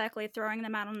 Yeah, exactly. Throwing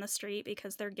them out on the street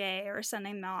because they're gay, or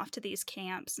sending them off to these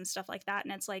camps and stuff like that.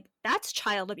 And it's like, that's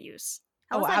child abuse.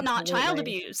 How Oh, is that not child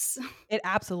absolutely. abuse? It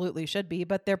absolutely should be,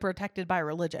 but they're protected by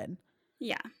religion.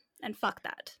 Yeah, and fuck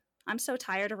that. I'm so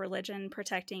tired of religion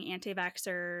protecting anti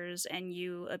vaxxers and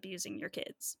you abusing your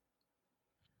kids.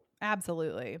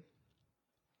 Absolutely.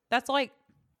 That's like,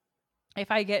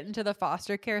 if I get into the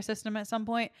foster care system at some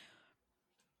point,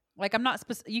 like, I'm not,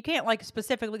 you can't like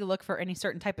specifically look for any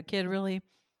certain type of kid really,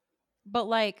 but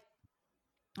like,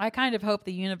 I kind of hope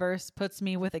the universe puts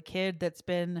me with a kid that's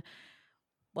been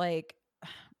like,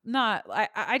 not,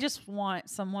 I just want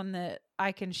someone that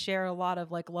I can share a lot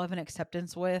of like love and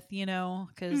acceptance with, you know,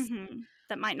 because Mm-hmm.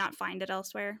 That might not find it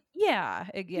elsewhere. yeah,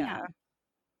 yeah. Yeah.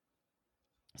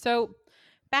 So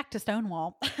back to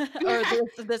Stonewall or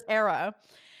this era.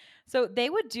 So they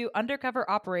would do undercover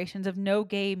operations of known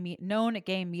gay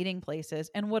meeting places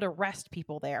and would arrest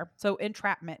people there. So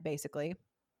entrapment, basically.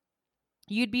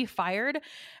 You'd be fired.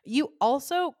 You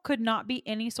also could not be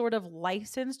any sort of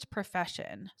licensed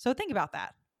profession. So think about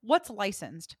that. What's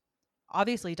licensed?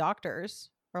 Obviously, doctors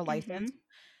are Mm-hmm. licensed.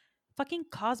 Fucking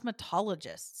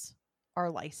cosmetologists are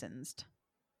licensed.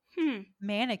 Hmm.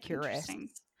 Manicurists. Interesting.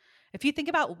 If you think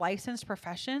about licensed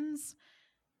professions,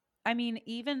 I mean,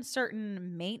 even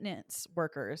certain maintenance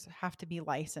workers have to be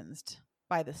licensed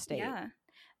by the state. Yeah.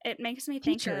 It makes me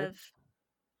think Teacher. of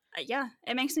Yeah,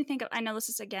 it makes me think of, I know this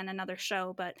is again another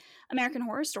show, but American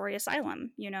Horror Story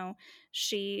Asylum.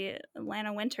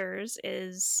 Lana Winters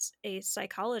is a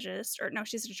psychologist, or no,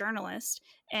 she's a journalist,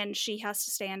 and she has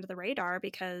to stay under the radar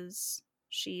because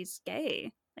she's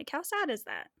gay. Like, how sad is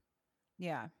that?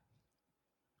 Yeah.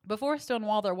 Before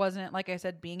Stonewall, there wasn't, like I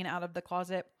said, being out of the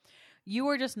closet. You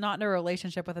were just not in a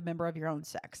relationship with a member of your own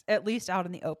sex, at least out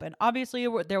in the open. Obviously,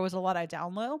 there was a lot of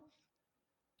down low,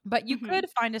 but you Mm-hmm. could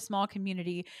find a small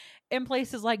community in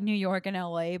places like New York and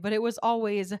LA, but it was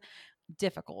always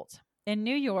difficult. In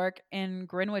New York, in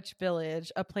Greenwich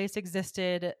Village, a place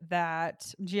existed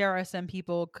that GRSM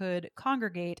people could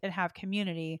congregate and have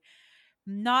community,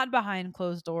 not behind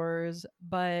closed doors,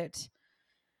 but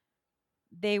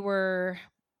they were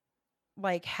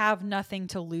like have nothing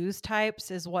to lose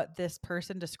types, is what this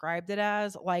person described it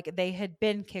as. Like, they had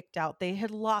been kicked out, they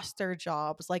had lost their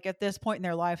jobs. Like, at this point in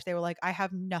their life, they were like, I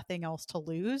have nothing else to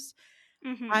lose.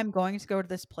 Mm-hmm. I'm going to go to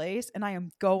this place and I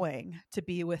am going to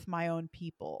be with my own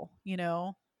people,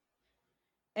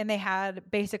 And they had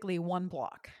basically one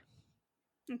block.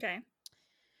 Okay.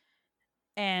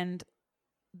 And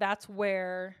that's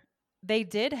where they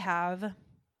did have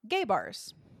gay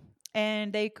bars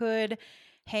and they could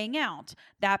hang out.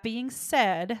 That being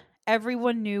said,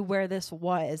 everyone knew where this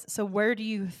was. So where do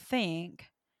you think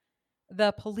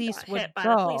the police Got would hit by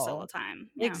the police all the go? time.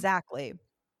 Yeah. Exactly.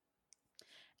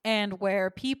 And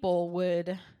where people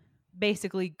would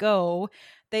basically go,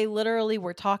 they literally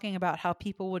were talking about how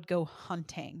people would go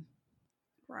hunting.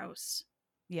 Gross.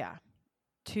 Yeah.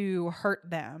 To hurt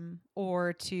them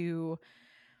or to,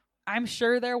 I'm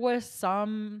sure there was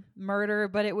some murder,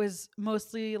 but it was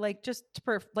mostly like just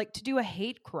to do a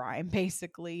hate crime,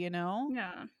 basically,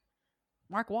 Yeah.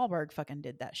 Mark Wahlberg fucking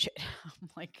did that shit. I'm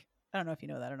like, I don't know if you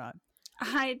know that or not.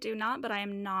 I do not, but I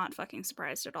am not fucking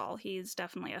surprised at all. He's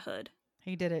definitely a hood.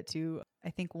 He did it to,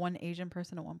 I think, one Asian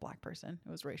person and one black person.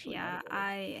 It was racially Yeah, motivated.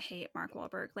 I hate Mark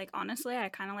Wahlberg. Like, honestly, I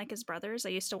kind of like his brothers. I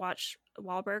used to watch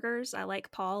Wahlburgers. I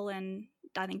like Paul, and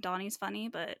I think Donnie's funny,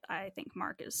 but I think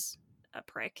Mark is a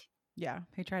prick. Yeah,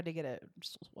 he tried to get it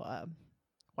just,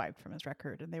 wiped from his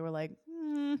record, and they were like,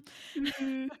 Mhm.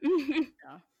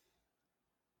 Yeah.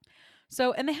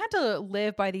 So, and they had to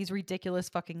live by these ridiculous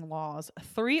fucking laws.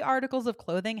 3 articles of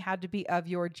clothing had to be of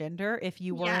your gender if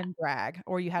you were Yeah. in drag,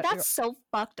 or you had, That's so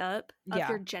fucked up of Yeah.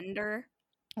 your gender.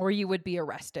 or you would be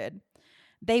arrested.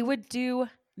 They would do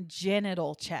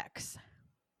genital checks.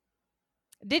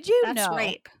 Did you That's know?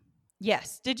 rape.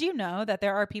 Yes. Did you know that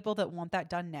there are people that want that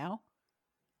done now?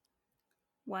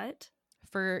 What?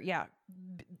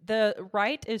 The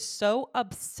right is so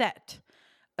upset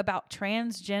about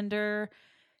transgender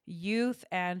youth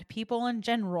and people in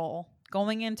general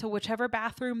going into whichever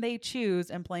bathroom they choose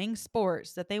and playing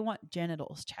sports that they want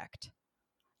genitals checked.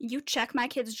 You check my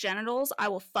kid's genitals, I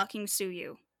will fucking sue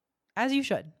you. As you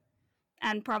should.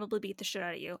 And probably beat the shit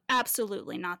out of you.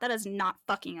 Absolutely not. That is not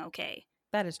fucking okay.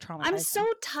 That is traumatizing. I'm so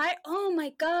tired. Oh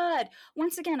my God.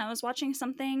 Once again, I was watching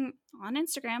something on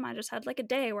Instagram. I just had like a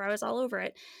day where I was all over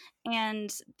it.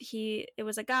 And it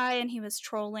was a guy and he was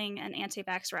trolling an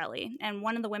anti-vax rally. And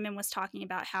one of the women was talking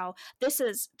about how this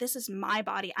is my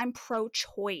body. I'm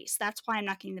pro-choice. That's why I'm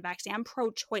not getting the vaccine. I'm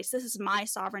pro-choice. This is my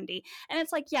sovereignty. And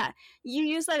it's like, yeah, you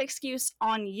use that excuse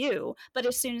on you. But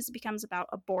as soon as it becomes about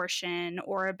abortion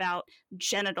or about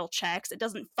genital checks, it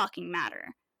doesn't fucking matter.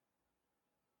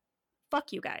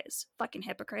 Fuck you guys. Fucking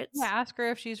hypocrites. Yeah, ask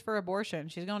her if she's for abortion.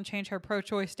 She's going to change her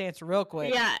pro-choice stance real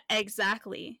quick. Yeah,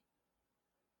 exactly.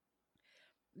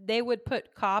 They would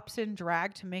put cops in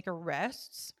drag to make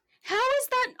arrests. How is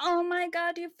that? Oh my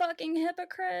God, you fucking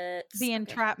hypocrites. The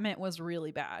entrapment was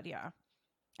really bad, yeah.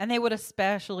 And they would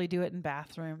especially do it in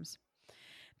bathrooms.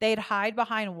 They'd hide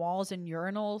behind walls and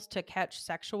urinals to catch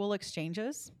sexual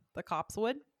exchanges. The cops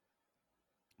would.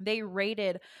 They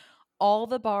raided all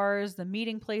the bars, the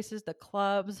meeting places, the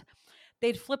clubs.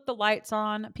 They'd flip the lights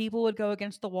on. People would go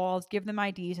against the walls, give them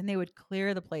IDs, and they would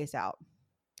clear the place out.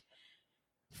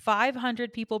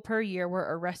 500 people per year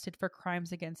were arrested for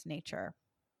crimes against nature.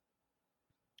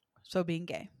 So being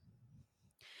gay.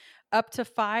 Up to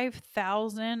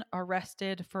 5,000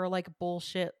 arrested for like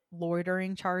bullshit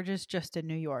loitering charges just in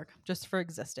New York, just for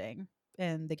existing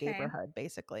in the neighborhood,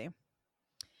 basically.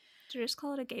 Did you just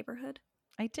call it a neighborhood?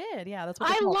 I did, yeah. That's what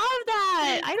I love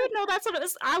that. I didn't know that's what it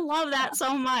was. I love that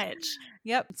so much.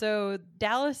 Yep. So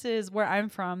Dallas is where I'm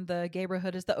from. The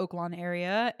neighborhood is the Oaklawn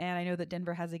area, and I know that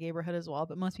Denver has a neighborhood as well.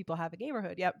 But most people have a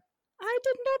neighborhood. Yep. I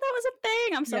didn't know that was a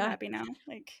thing. I'm so happy now.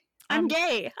 Like, I'm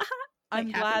gay. I'm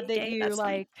glad that you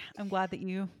I'm glad that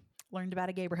you learned about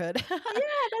a neighborhood. Yeah,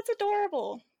 that's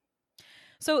adorable.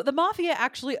 So the mafia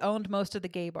actually owned most of the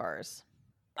gay bars.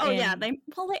 Oh yeah, And they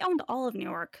owned all of New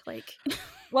York. Like,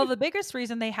 well, the biggest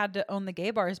reason they had to own the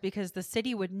gay bars because the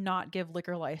city would not give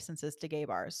liquor licenses to gay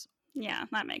bars. yeah,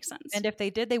 that makes sense. And if they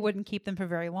did, they wouldn't keep them for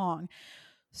very long.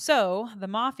 So the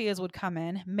mafias would come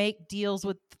in, make deals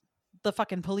with the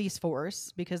fucking police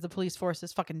force because the police force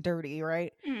is fucking dirty,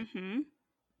 right? Mm-hmm.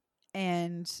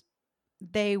 And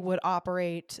they would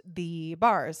operate the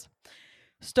bars.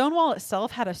 Stonewall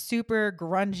itself had a super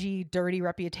grungy, dirty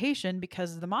reputation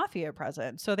because of the mafia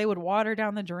present. So they would water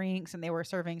down the drinks and they were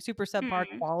serving super subpar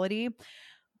Mm. quality,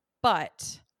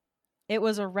 but it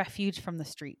was a refuge from the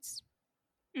streets.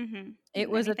 Mm-hmm.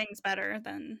 It was Anything's better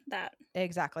than that.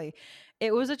 exactly.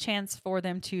 It was a chance for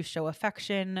them to show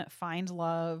affection, find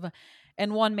love,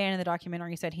 and one man in the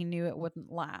documentary said he knew it wouldn't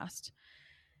last.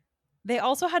 They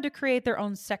also had to create their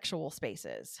own sexual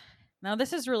spaces. Now,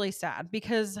 this is really sad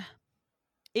because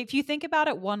if you think about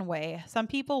it one way, some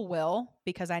people will,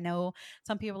 because I know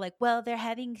some people are like, well, they're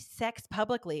having sex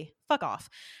publicly. Fuck off.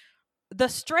 The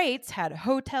straights had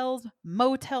hotels,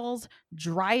 motels,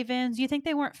 drive-ins. You think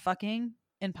they weren't fucking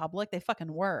in public? They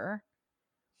fucking were.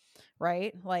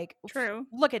 Right? Like, True.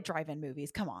 look at drive-in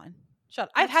movies. Come on. Shut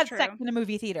up. I've That's had sex true. in a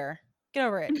movie theater. Get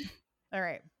over it. All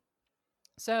right.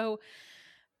 So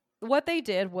what they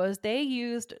did was they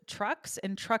used trucks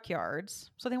and truck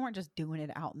yards. So they weren't just doing it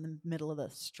out in the middle of the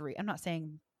street. I'm not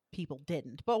saying people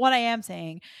didn't, but what I am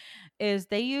saying is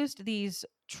they used these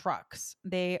trucks.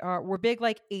 They were big,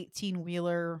 like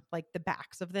 18-wheeler, like the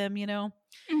backs of them, you know,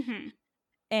 Mm-hmm.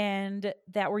 and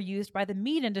that were used by the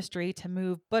meat industry to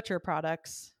move butcher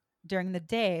products during the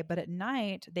day. But at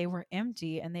night they were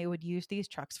empty and they would use these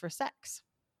trucks for sex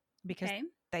because Okay.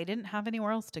 they didn't have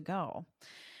anywhere else to go.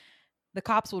 The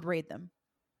cops would raid them.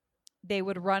 They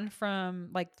would run from,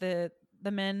 like, the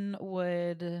men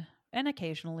would, and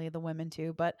occasionally the women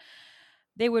too, but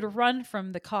they would run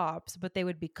from the cops, but they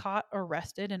would be caught,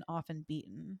 arrested, and often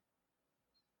beaten.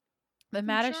 The I'm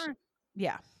Madish sure.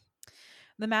 Yeah.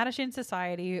 The Mattachine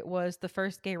Society was the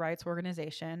first gay rights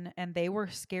organization, and they were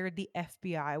scared the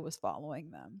FBI was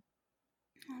following them.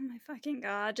 Oh my fucking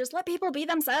god. Just let people be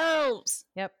themselves.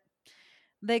 Yep.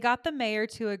 They got the mayor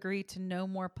to agree to no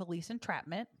more police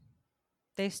entrapment.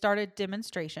 They started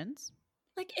demonstrations.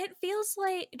 Like, it feels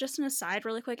like, just an aside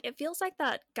really quick, it feels like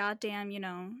that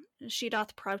goddamn, she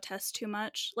doth protest too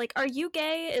much. Like, are you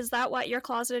gay? Is that why you're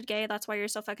closeted gay? That's why you're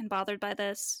so fucking bothered by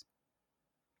this?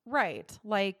 Right.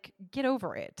 Like, get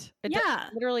over it. Yeah.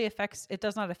 Literally affects, it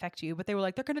does not affect you, but they were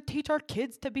like, they're going to teach our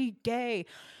kids to be gay.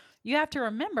 You have to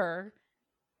remember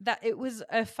that it was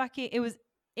it was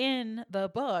in the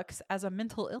books as a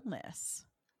mental illness.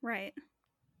 Right.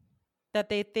 That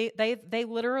they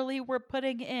literally were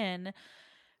putting in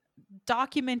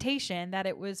documentation that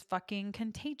it was fucking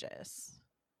contagious.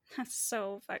 That's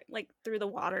so, like, through the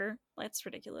water. That's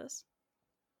ridiculous.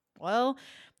 Well,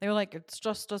 they were like, it's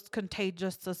just as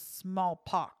contagious as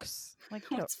smallpox. Like,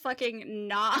 It's fucking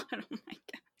not. Oh my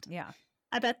god. yeah.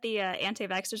 I bet the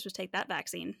anti-vaxxers would take that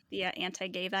vaccine, the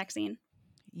anti-gay vaccine.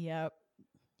 Yep.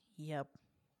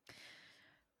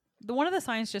 One of the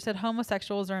signs just said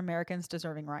homosexuals are Americans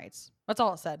deserving rights. That's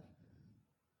all it said.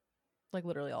 Like,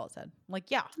 literally all it said. Like,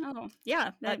 yeah. Oh,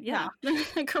 yeah. Yeah.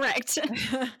 Correct.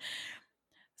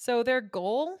 So their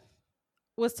goal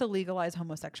was to legalize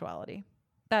homosexuality.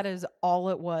 That is all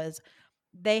it was.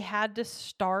 They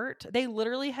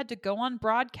literally had to go on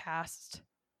broadcast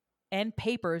and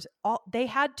papers. They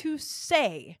had to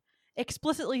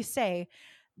explicitly say,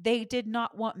 they did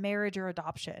not want marriage or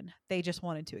adoption. They just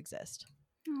wanted to exist.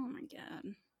 Oh my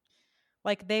god.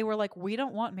 Like, they were like, we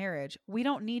don't want marriage. We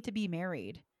don't need to be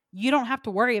married. You don't have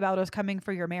to worry about us coming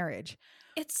for your marriage.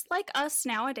 It's like us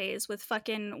nowadays with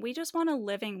we just want a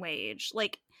living wage.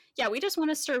 Like, yeah, we just want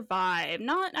to survive,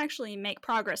 not actually make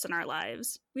progress in our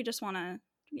lives. We just want to,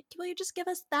 will you just give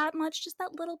us that much, just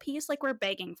that little piece? Like, we're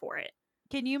begging for it.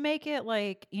 Can you make it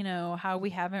like, how we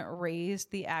haven't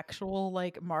raised the actual,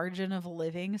 like, margin of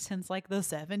living since, like, the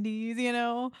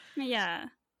 70s, Yeah.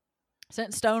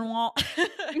 Since Stonewall.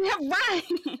 Yeah, right.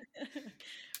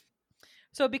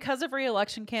 So because of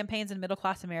re-election campaigns in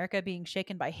middle-class America being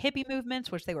shaken by hippie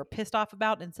movements, which they were pissed off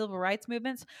about, and civil rights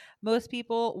movements, most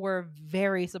people were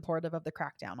very supportive of the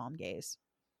crackdown on gays.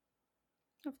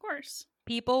 Of course.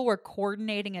 People were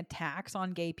coordinating attacks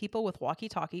on gay people with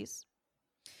walkie-talkies.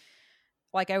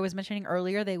 Like I was mentioning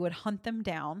earlier, they would hunt them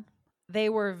down. They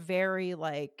were very,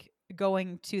 like,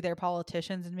 going to their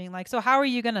politicians and being like, so how are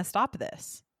you going to stop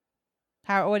this?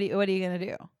 What are you going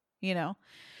to do?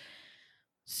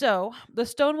 So the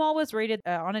Stonewall was raided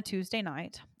on a Tuesday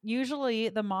night. Usually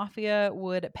the mafia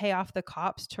would pay off the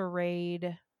cops to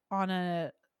raid on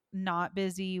a not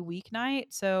busy weeknight.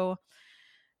 So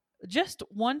just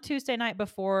one Tuesday night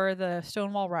before the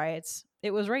Stonewall riots,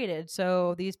 it was raided.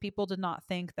 So these people did not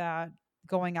think that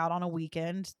going out on a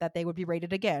weekend that they would be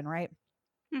raided again, right?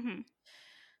 Mm-hmm.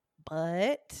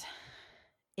 But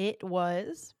it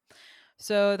was.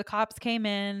 So the cops came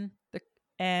in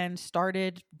and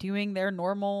started doing their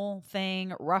normal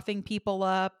thing, roughing people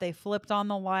up. They flipped on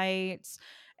the lights,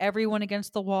 everyone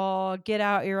against the wall, get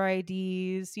out your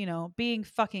IDs, being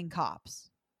fucking cops.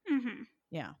 Mm-hmm.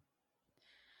 Yeah.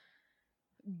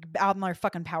 Out on their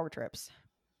fucking power trips.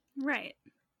 Right.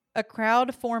 A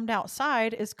crowd formed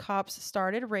outside as cops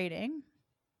started raiding.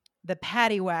 The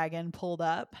paddy wagon pulled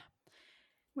up.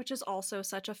 Which is also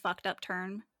such a fucked up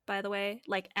term, by the way.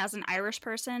 Like, as an Irish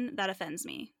person, that offends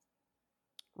me.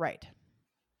 Right.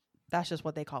 That's just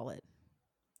what they call it.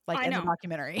 Like I in know. the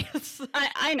documentary.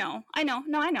 I know.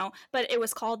 No, I know. But it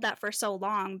was called that for so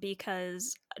long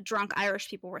because drunk Irish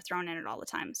people were thrown in it all the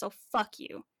time. So fuck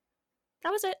you.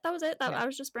 That was it. Yeah. I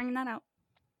was just bringing that out.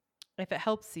 If it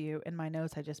helps you, in my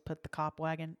notes, I just put the cop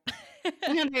wagon.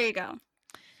 There you go.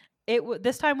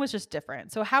 This time was just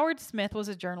different. So Howard Smith was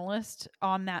a journalist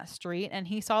on that street, and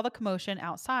he saw the commotion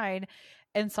outside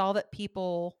and saw that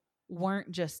people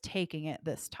weren't just taking it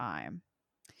this time.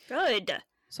 Good.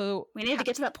 So we need to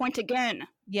get to that point again.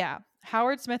 Yeah.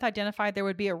 Howard Smith identified there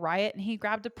would be a riot, and he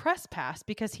grabbed a press pass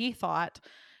because he thought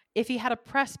if he had a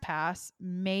press pass,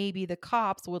 maybe the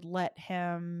cops would let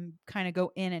him kind of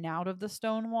go in and out of the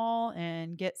Stonewall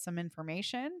and get some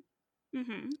information.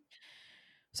 Mm-hmm.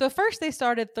 So first they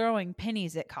started throwing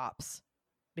pennies at cops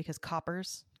because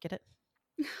coppers, get it?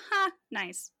 Ha,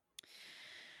 nice.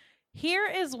 Here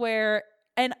is where,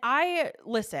 and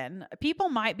listen, people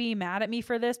might be mad at me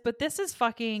for this, but this is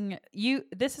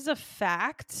this is a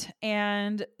fact.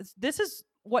 And this is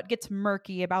what gets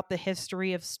murky about the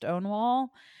history of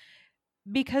Stonewall,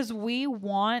 because we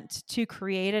want to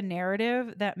create a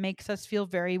narrative that makes us feel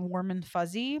very warm and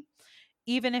fuzzy,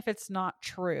 even if it's not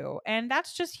true. And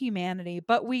that's just humanity.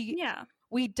 But we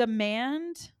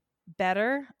demand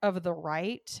better of the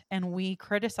right, and we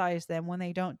criticize them when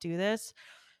they don't do this.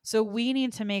 So we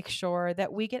need to make sure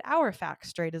that we get our facts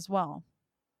straight as well.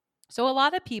 So a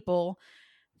lot of people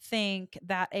think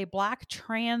that a Black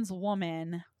trans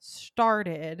woman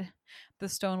started the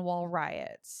Stonewall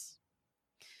riots.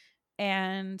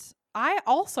 And I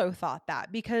also thought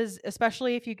that, because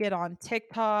especially if you get on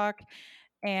TikTok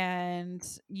and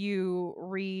you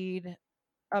read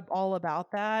up all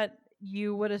about that,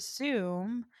 you would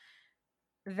assume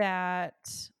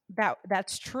that's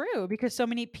true, because so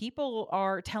many people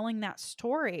are telling that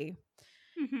story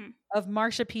of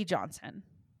Marsha P. Johnson.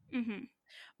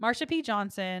 Marsha P.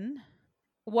 Johnson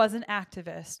was an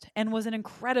activist and was an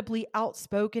incredibly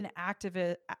outspoken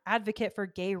advocate for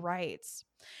gay rights.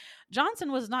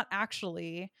 Johnson was not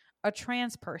actually a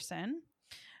trans person.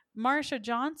 Marsha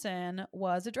Johnson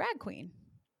was a drag queen.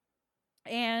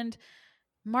 And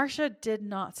Marsha did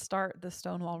not start the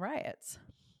Stonewall riots.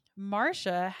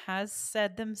 Marsha has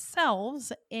said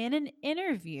themselves in an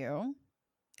interview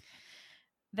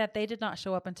that they did not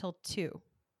show up until 2.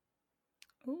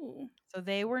 Ooh. So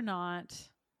they were not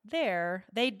there.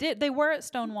 They were at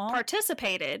Stonewall.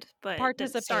 Participated, but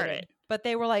didn't start it. But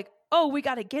they were like, oh, we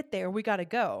got to get there. We got to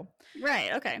go.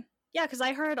 Right. Okay. Yeah, because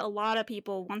I heard a lot of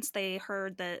people, once they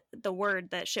heard the word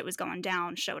that shit was going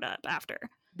down, showed up after.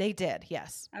 They did,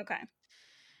 yes. Okay.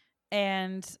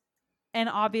 And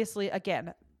obviously,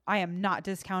 again, I am not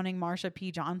discounting Marsha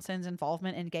P. Johnson's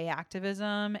involvement in gay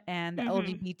activism and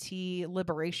LGBT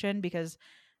liberation, because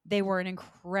they were an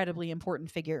incredibly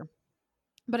important figure.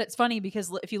 But it's funny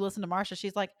because if you listen to Marsha,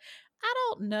 she's like, I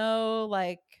don't know,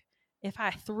 like, if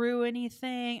I threw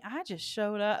anything, I just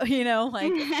showed up,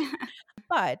 like.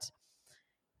 But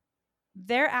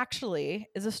there actually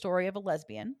is a story of a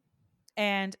lesbian,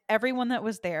 and everyone that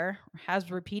was there has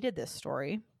repeated this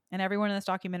story, and everyone in this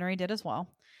documentary did as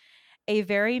well. A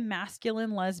very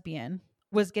masculine lesbian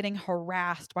was getting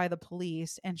harassed by the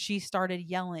police, and she started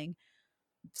yelling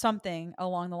something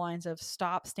along the lines of,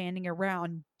 stop standing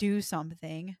around, do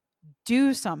something.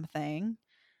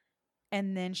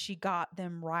 And then she got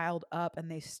them riled up, and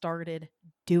they started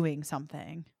doing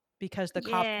something because the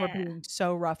cops were being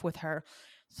so rough with her.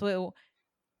 So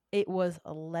it was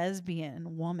a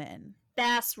lesbian woman.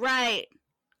 That's right.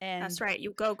 And that's right.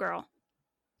 You go, girl.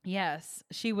 Yes.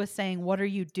 She was saying, what are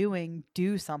you doing?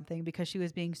 Do something, because she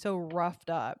was being so roughed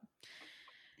up.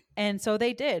 And so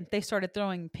they did. They started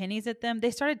throwing pennies at them.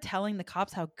 They started telling the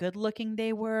cops how good looking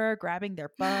they were, grabbing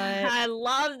their butt. I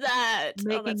love that.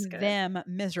 Making them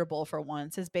miserable for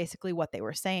once is basically what they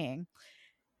were saying.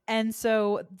 And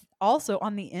so also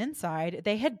on the inside,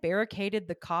 they had barricaded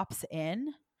the cops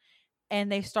in,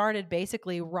 and they started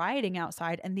basically rioting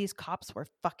outside, and these cops were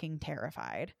fucking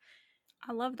terrified.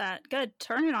 I love that. Good.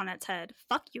 Turn it on its head.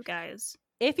 Fuck you guys.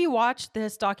 If you watch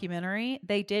this documentary,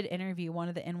 they did interview one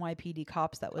of the NYPD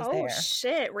cops that was there. Oh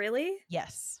shit, really?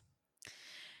 Yes.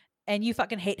 And you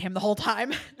fucking hate him the whole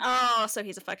time. Oh, so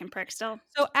he's a fucking prick still.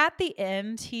 So at the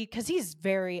end, because he's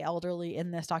very elderly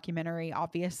in this documentary,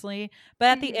 obviously, but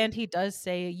at the end, he does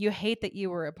say, you hate that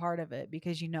you were a part of it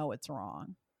because you know it's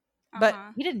wrong. But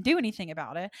he didn't do anything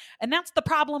about it. And that's the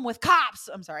problem with cops.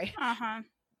 I'm sorry.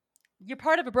 You're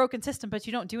part of a broken system, but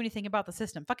you don't do anything about the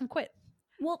system. Fucking quit.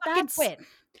 Well, fucking quit.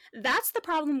 That's the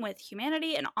problem with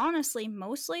humanity, and honestly,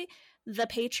 mostly the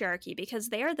patriarchy, because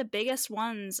they are the biggest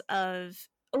ones of,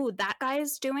 oh, that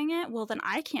guy's doing it? Well, then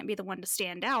I can't be the one to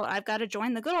stand out. I've got to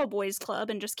join the good old boys club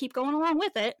and just keep going along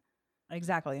with it.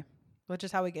 Exactly. Which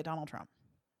is how we get Donald Trump.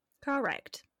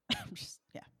 Correct.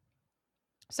 Yeah.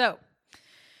 So,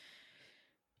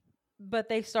 but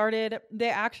they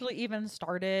actually even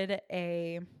started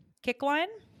a kick line.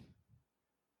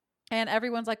 And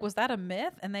everyone's like, was that a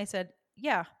myth? And they said,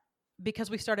 yeah, because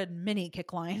we started mini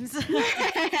kick lines.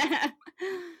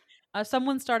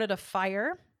 Someone started a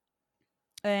fire,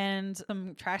 and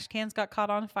some trash cans got caught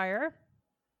on fire.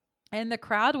 And the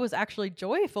crowd was actually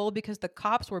joyful because the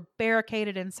cops were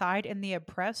barricaded inside and the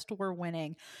oppressed were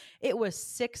winning. It was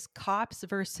 6 cops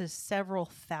versus several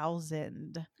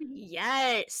thousand.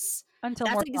 Yes. That's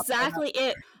exactly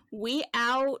it. We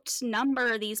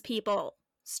outnumber these people.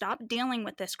 Stop dealing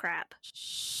with this crap.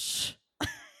 Shh.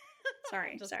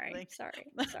 Sorry. You're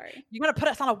going to put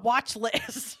us on a watch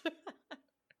list.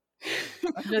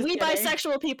 We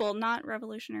bisexual people, not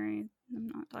revolutionary. I'm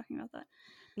not talking about that.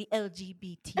 The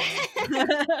LGBT.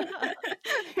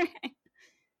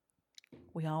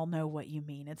 We all know what you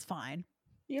mean. It's fine.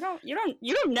 You don't know.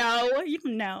 You don't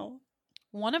know.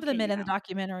 One of the men in the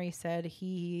documentary said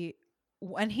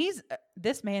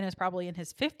this man is probably in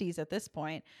his 50s at this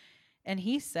point. And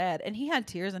he said, and he had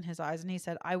tears in his eyes, and he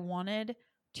said, I wanted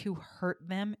to hurt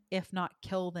them, if not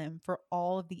kill them, for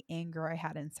all of the anger I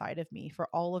had inside of me, for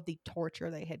all of the torture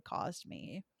they had caused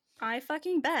me. I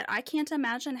fucking bet. I can't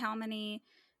imagine how many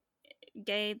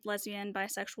gay, lesbian,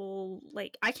 bisexual,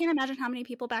 I can't imagine how many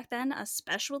people back then,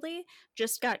 especially,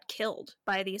 just got killed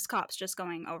by these cops just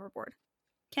going overboard.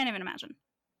 Can't even imagine.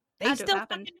 They still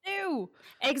fucking do.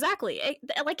 Exactly.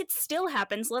 It still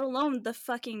happens, let alone the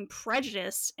fucking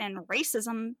prejudice and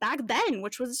racism back then,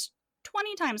 which was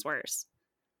 20 times worse.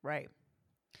 Right.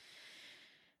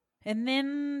 And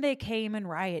then they came in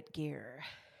riot gear.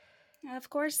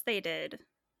 Of course they did.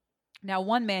 Now,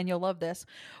 one man, you'll love this.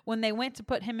 When they went to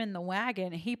put him in the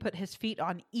wagon, he put his feet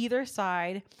on either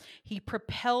side. He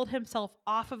propelled himself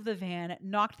off of the van,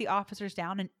 knocked the officers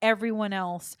down, and everyone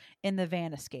else in the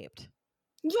van escaped.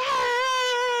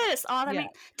 Yes! Oh, that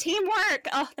makes teamwork.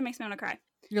 Oh, that makes me want to cry.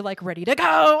 You're like ready to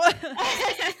go.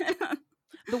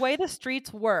 The way the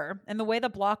streets were and the way the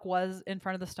block was in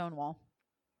front of the Stonewall,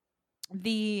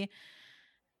 the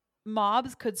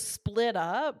mobs could split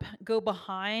up, go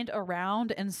behind,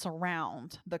 around, and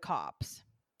surround the cops.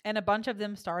 And a bunch of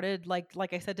them started,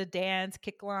 like I said, to dance,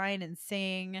 kick line, and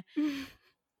sing.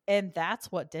 And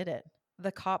that's what did it.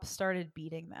 The cops started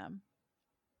beating them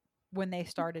when they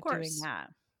started doing that.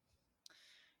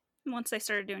 Once they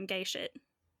started doing gay shit.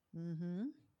 Mm-hmm.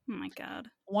 Oh my God.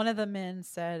 One of the men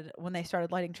said when they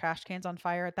started lighting trash cans on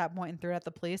fire at that point and threw it at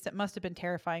the police, it must have been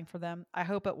terrifying for them. I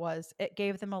hope it was. It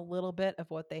gave them a little bit of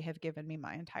what they have given me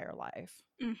my entire life.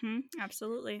 Mm-hmm.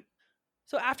 Absolutely.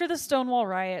 So after the Stonewall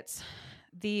riots,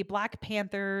 the Black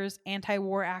Panthers,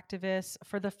 anti-war activists,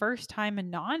 for the first time,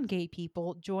 non-gay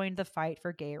people joined the fight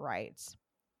for gay rights.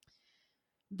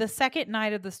 The second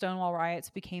night of the Stonewall riots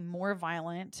became more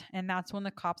violent, and that's when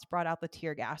the cops brought out the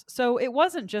tear gas. So it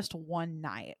wasn't just one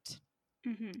night.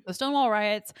 Mm-hmm. The Stonewall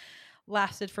riots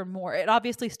lasted for more. It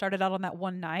obviously started out on that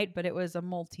one night, but it was a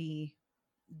multi-day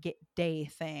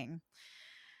thing.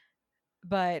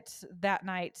 But that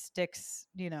night, sticks,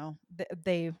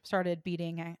 they started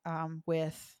beating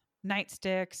with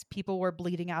nightsticks. People were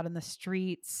bleeding out in the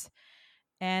streets,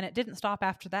 and it didn't stop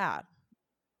after that.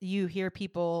 You hear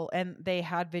people, and they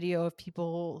had video of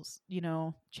people,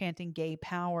 chanting "gay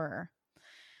power,"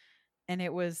 and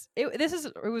it was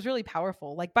really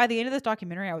powerful. Like by the end of this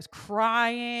documentary, I was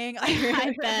crying.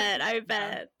 I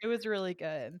bet. It was really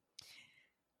good.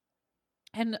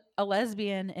 And a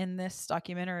lesbian in this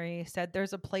documentary said,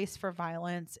 "There's a place for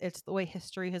violence. It's the way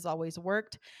history has always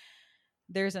worked.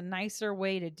 There's a nicer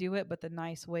way to do it, but there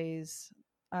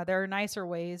are nicer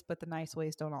ways, but the nice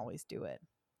ways don't always do it."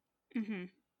 Mm-hmm.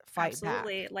 Fight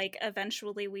Absolutely. back. Like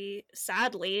eventually we,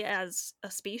 sadly, as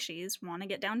a species, want to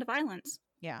get down to violence.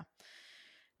 Yeah.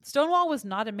 Stonewall was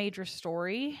not a major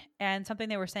story, and something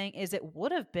they were saying is it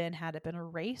would have been had it been a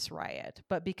race riot,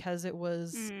 but because it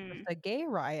was just a gay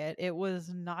riot, it was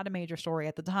not a major story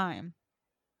at the time.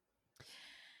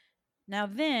 Now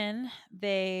then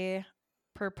they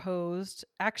proposed,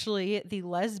 actually the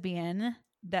lesbian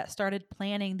that started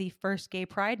planning the first gay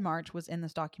pride march was in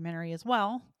this documentary as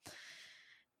well.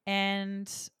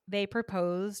 And they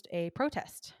proposed a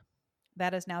protest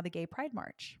that is now the Gay Pride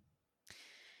March.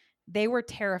 They were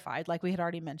terrified, like we had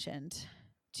already mentioned,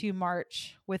 to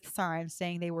march with signs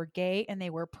saying they were gay and they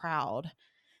were proud.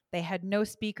 They had no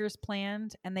speakers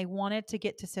planned and they wanted to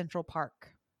get to Central Park.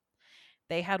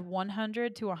 They had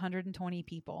 100 to 120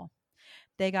 people.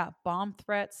 They got bomb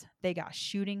threats, they got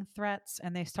shooting threats,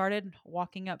 and they started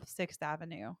walking up 6th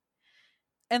Avenue.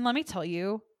 And let me tell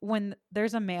you, when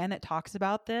there's a man that talks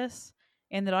about this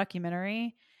in the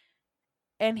documentary,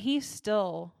 and he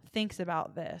still thinks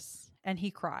about this and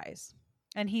he cries.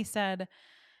 And he said,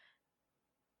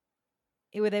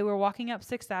 they were walking up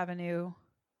 6th Avenue.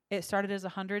 It started as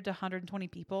 100 to 120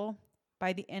 people.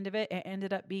 By the end of it, it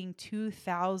ended up being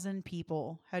 2,000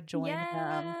 people had joined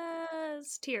them.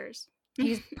 Yes, tears.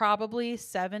 He's probably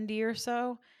 70 or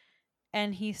so.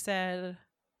 And he said,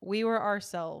 we were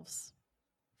ourselves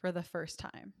for the first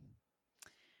time.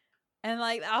 And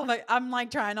like, I'm like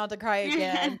trying not to cry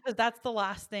again, because that's the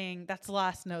last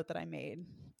note that I made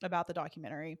about the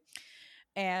documentary.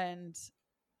 And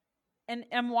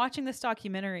I'm watching this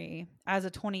documentary as a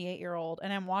 28-year-old,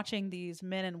 and I'm watching these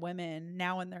men and women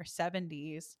now in their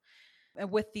 70s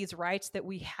and with these rights that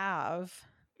we have.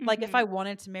 Like, if I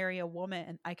wanted to marry a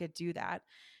woman, I could do that.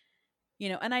 You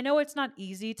know, and I know it's not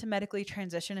easy to medically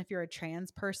transition if you're a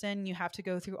trans person. You have to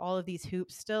go through all of these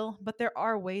hoops still, but there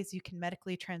are ways you can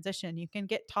medically transition. You can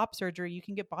get top surgery, you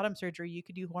can get bottom surgery, you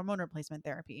could do hormone replacement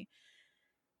therapy.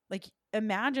 Like,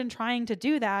 imagine trying to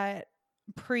do that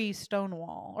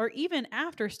pre-Stonewall or even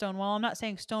after Stonewall. I'm not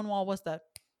saying Stonewall was the,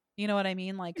 you know what I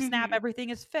mean? Like, snap,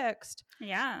 everything is fixed.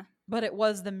 Yeah. But it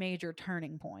was the major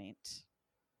turning point.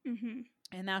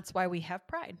 And that's why we have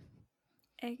pride.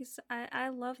 I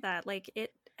love that. Like,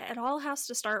 it all has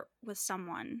to start with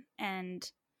someone, and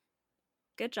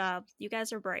good job. You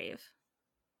guys are brave.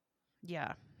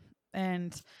 Yeah.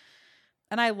 And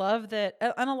I love that.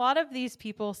 And a lot of these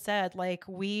people said, like,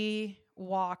 we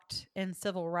walked in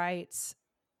civil rights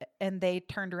and they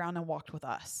turned around and walked with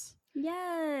us.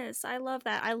 Yes, I love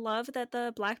that. I love that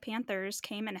the Black Panthers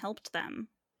came and helped them.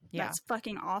 Yeah. That's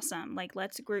fucking awesome. Like,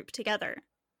 let's group together.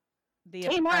 The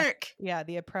teamwork.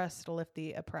 The oppressed lift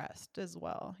the oppressed as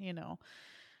well. You know,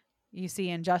 you see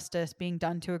injustice being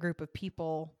done to a group of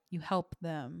people, you help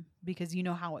them because you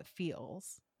know how it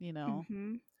feels, you know?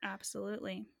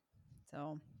 Absolutely.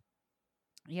 So,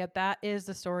 yeah, that is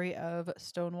the story of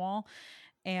Stonewall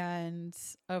and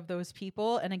of those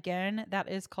people. And again, that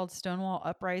is called Stonewall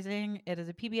Uprising. It is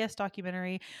a PBS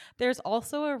documentary. There's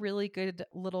also a really good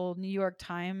little New York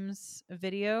Times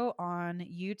video on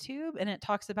YouTube, and it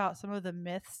talks about some of the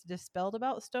myths dispelled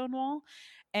about Stonewall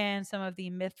and some of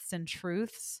the myths and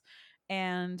truths.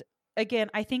 And again,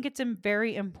 I think it's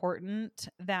very important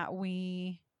that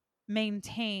we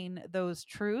maintain those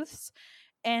truths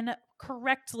and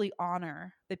correctly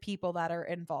honor the people that are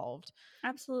involved.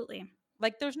 Absolutely.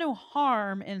 Like, there's no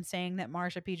harm in saying that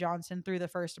Marsha P. Johnson threw the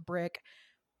first brick,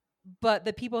 but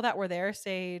the people that were there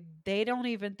say they don't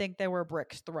even think there were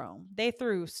bricks thrown. They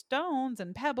threw stones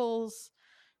and pebbles,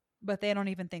 but they don't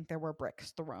even think there were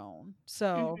bricks thrown.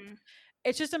 So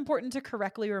it's just important to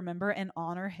correctly remember and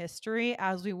honor history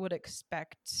as we would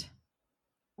expect.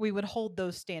 We would hold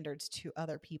those standards to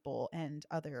other people and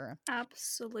other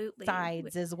absolutely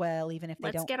sides as well, even if they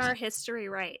don't. Let's get our history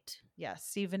right.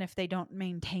 Yes, even if they don't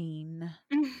maintain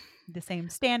the same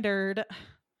standard.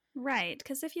 Right,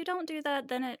 because if you don't do that,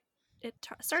 then it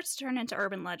starts to turn into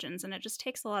urban legends, and it just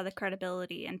takes a lot of the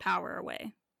credibility and power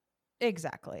away.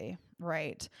 Exactly.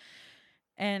 Right.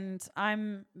 And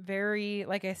I'm very,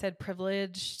 like I said,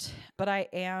 privileged, but I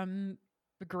am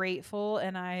grateful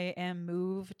and I am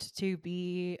moved to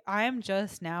be. I am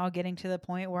just now getting to the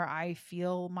point where I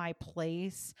feel my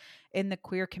place in the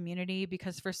queer community,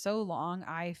 because for so long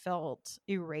I felt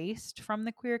erased from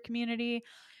the queer community,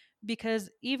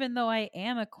 because even though I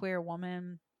am a queer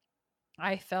woman,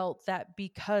 I felt that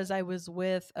because I was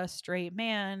with a straight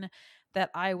man that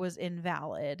I was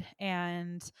invalid.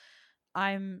 And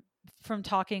I'm, from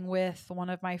talking with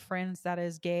one of my friends that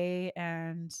is gay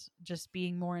and just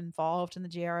being more involved in the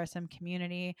JRSM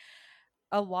community,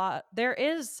 there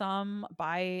is some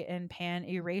bi and pan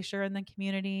erasure in the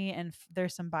community, and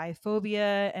there's some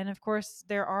biphobia, and of course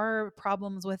there are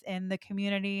problems within the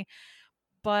community,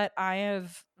 but I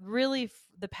have really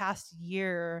the past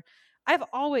year, I've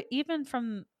always, even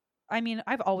from, I mean,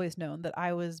 I've always known that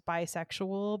I was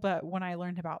bisexual, but when I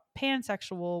learned about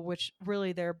pansexual, which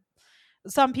really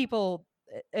some people,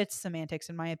 it's semantics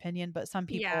in my opinion, but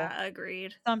Yeah,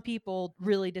 agreed. some people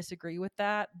really disagree with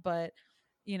that, but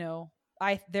you know,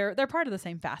 they're part of the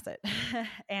same facet.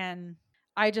 And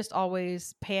I just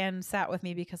always, pan sat with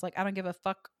me because like I don't give a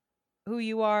fuck who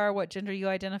you are, what gender you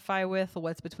identify with,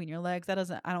 what's between your legs. I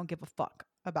don't give a fuck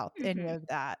about any Mhm. of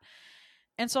that.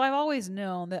 And so I've always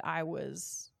known that I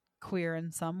was queer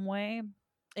in some way.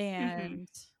 Mhm. And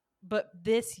but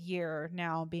this year,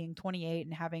 now being 28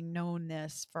 and having known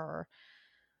this for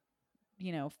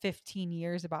 15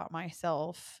 years about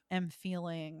myself, am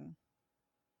feeling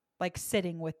like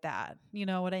sitting with that. You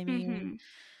know what I mean? Mhm.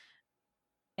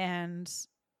 And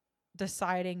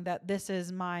deciding that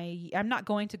I'm not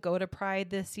going to go to Pride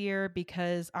this year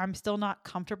because I'm still not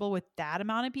comfortable with that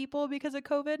amount of people because of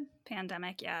COVID.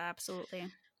 Pandemic, yeah,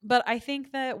 absolutely. But I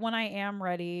think that when I am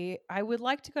ready, I would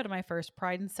like to go to my first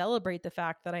Pride and celebrate the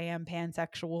fact that I am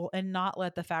pansexual and not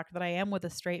let the fact that I am with a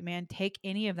straight man take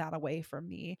any of that away from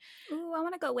me. Ooh, I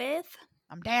want to go with.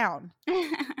 I'm down.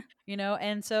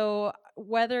 And so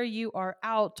whether you are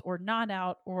out or not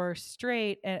out or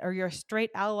straight, or you're a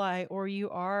straight ally, or you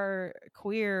are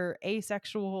queer,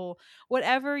 asexual,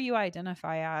 whatever you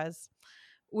identify as,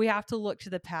 we have to look to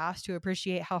the past to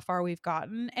appreciate how far we've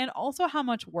gotten and also how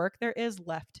much work there is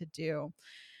left to do.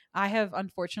 I have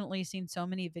unfortunately seen so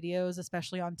many videos,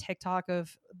 especially on TikTok,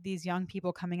 of these young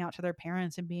people coming out to their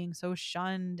parents and being so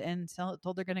shunned and told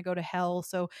they're going to go to hell.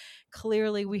 So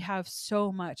clearly, we have so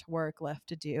much work left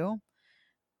to do.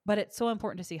 But it's so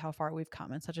important to see how far we've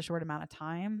come in such a short amount of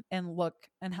time and look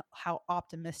and how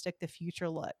optimistic the future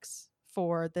looks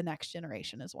for the next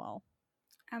generation as well.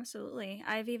 Absolutely.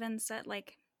 I've even said,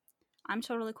 like, I'm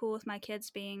totally cool with my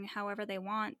kids being however they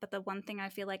want, but the one thing I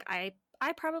feel like I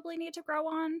probably need to grow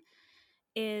on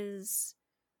is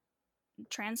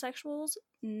transsexuals,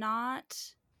 not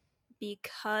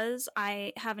because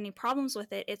I have any problems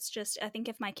with it. It's just I think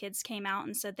if my kids came out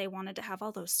and said they wanted to have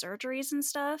all those surgeries and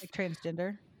stuff, Like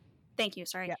transgender. thank you,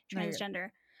 sorry, Yeah. No, you're good. transgender.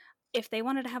 If they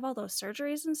wanted to have all those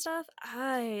surgeries and stuff,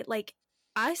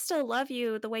 I still love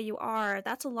you the way you are.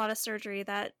 That's a lot of surgery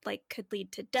that like could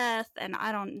lead to death, and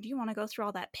I don't. Do you want to go through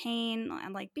all that pain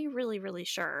and like be really, really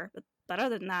sure? But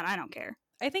other than that, I don't care.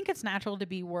 I think it's natural to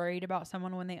be worried about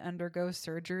someone when they undergo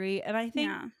surgery. And I think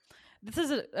Yeah. this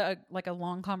is like a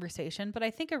long conversation, but I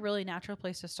think a really natural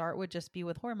place to start would just be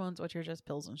with hormones, which are just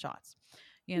pills and shots,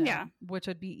 Yeah. which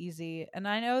would be easy. And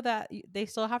I know that they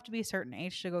still have to be a certain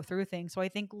age to go through things. So I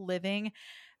think living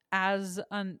as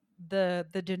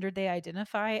the gender they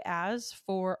identify as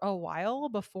for a while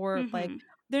before, like, Mm-hmm.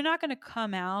 they're not going to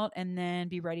come out and then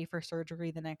be ready for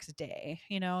surgery the next day.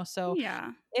 So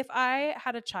Yeah. if I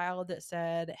had a child that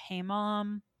said, hey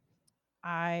mom,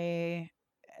 I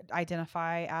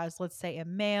identify as, let's say, a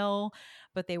male,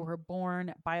 but they were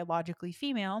born biologically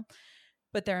female,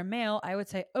 but they're a male, I would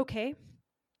say, okay,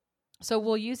 so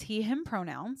we'll use he, him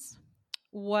pronouns.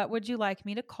 What would you like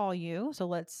me to call you? So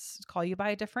let's call you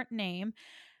by a different name,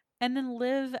 and then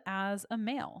live as a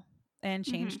male and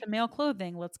Mm-hmm. change to male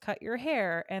clothing. Let's cut your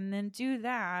hair and then do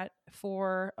that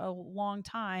for a long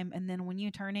time. And then when you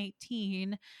turn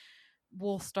 18,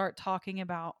 we'll start talking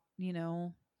about,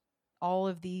 all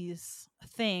of these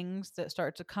things that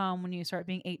start to come when you start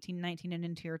being 18, 19, and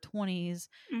into your 20s.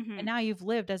 Mm-hmm. And now you've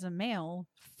lived as a male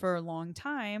for a long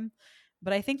time.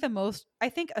 But I think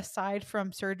aside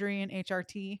from surgery and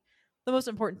HRT, the most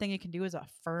important thing you can do is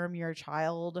affirm your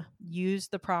child, use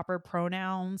the proper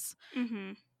pronouns,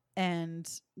 Mm-hmm. and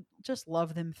just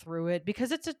love them through it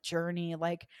because it's a journey.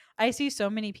 Like, I see so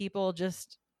many people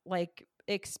just like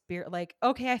like,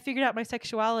 okay, I figured out my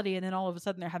sexuality, and then all of a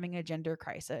sudden they're having a gender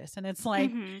crisis, and it's like,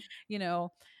 Mm-hmm. you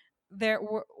know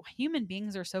human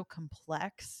beings are so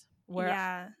complex, where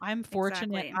Yeah. I'm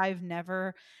fortunate Exactly. I've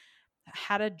never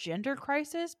had a gender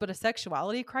crisis, but a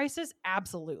sexuality crisis,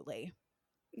 absolutely.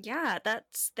 Yeah,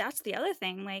 that's the other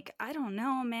thing. Like, I don't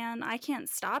know, man. I can't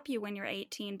stop you when you're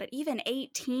 18, but even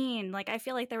 18, like I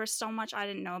feel like there was so much I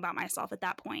didn't know about myself at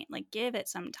that point. Like, give it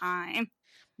some time.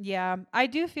 Yeah, I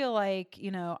do feel like,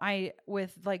 I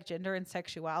with like gender and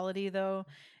sexuality though,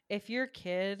 if your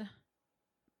kid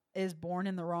is born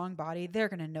in the wrong body, they're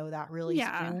going to know that really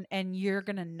Yeah. soon, and you're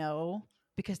going to know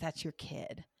because that's your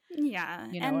kid. Yeah.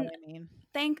 You know what And I mean?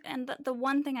 the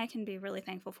one thing I can be really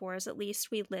thankful for is at least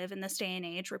we live in this day and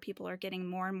age where people are getting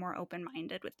more and more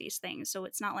open-minded with these things. So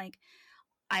it's not like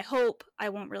I hope I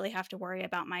won't really have to worry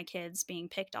about my kids being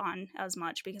picked on as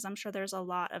much because I'm sure there's a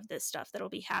lot of this stuff that'll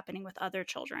be happening with other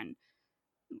children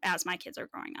as my kids are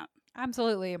growing up.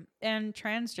 Absolutely. And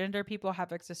transgender people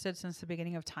have existed since the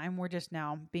beginning of time. We're just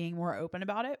now being more open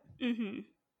about it. Mm-hmm.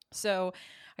 So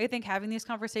I think having these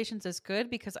conversations is good,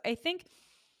 because I think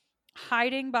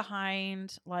hiding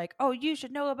behind like, oh, you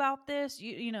should know about this,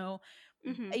 you know,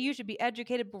 Mm-hmm. you should be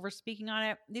educated before speaking on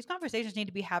it. These conversations need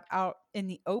to be have out in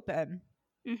the open,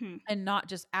 Mm-hmm. and not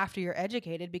just after you're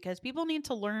educated, because people need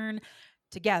to learn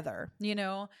together, you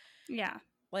know? Yeah.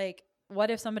 Like, what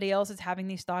if somebody else is having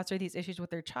these thoughts or these issues with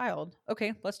their child?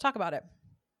 Okay, let's talk about it.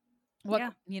 What,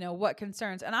 Yeah. you know, what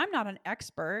concerns? And I'm not an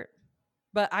expert,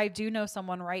 but I do know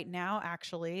someone right now,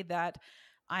 actually, that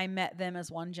I met them as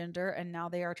one gender and now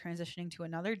they are transitioning to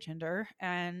another gender.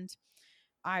 And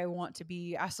I want to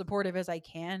be as supportive as I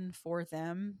can for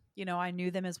them. You know, I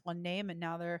knew them as one name and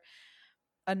now they're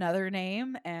another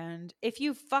name. And if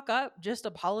you fuck up, just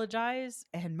apologize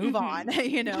and move on,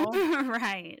 you know,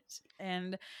 Right.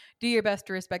 and do your best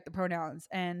to respect the pronouns.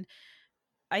 And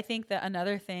I think that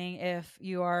another thing, if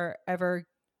you are ever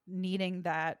needing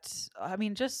that, I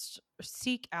mean, just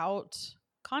seek out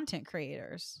content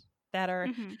creators that are,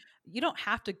 Mm-hmm. you don't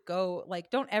have to go, like,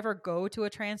 don't ever go to a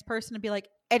trans person and be like,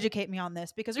 educate me on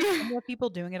this, because there's plenty of people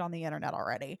doing it on the internet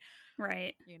already,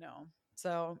 Right. you know?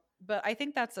 So, but I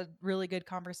think that's a really good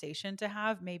conversation to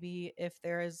have. Maybe if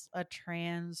there is a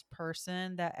trans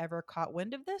person that ever caught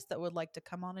wind of this that would like to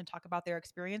come on and talk about their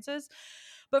experiences.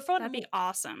 But That'd be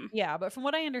awesome. yeah, but from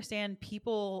what I understand,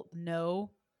 people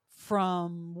know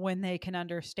from when they can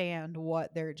understand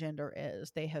what their gender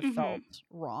is. They have Mm-hmm. felt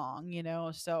wrong, you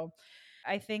know? So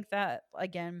I think that,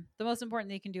 again, the most important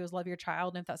thing you can do is love your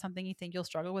child. And if that's something you think you'll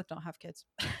struggle with, don't have kids.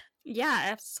 Yeah,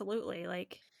 absolutely.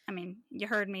 Like, I mean, you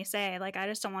heard me say, like, I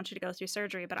just don't want you to go through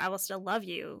surgery, but I will still love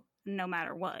you no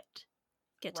matter what.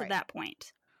 Get to Right. that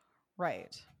point.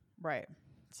 Right. Right.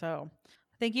 So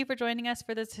thank you for joining us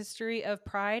for this history of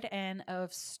Pride and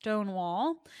of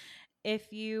Stonewall.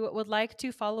 If you would like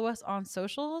to follow us on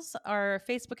socials, our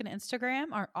Facebook and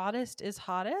Instagram, our Oddest is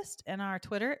Hottest, and our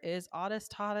Twitter is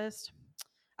Oddest Hottest.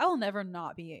 I will never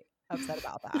not be upset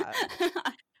about that.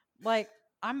 Like,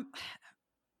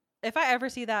 if I ever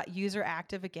see that user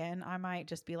active again, I might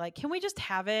just be like, can we just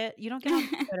have it? You don't get on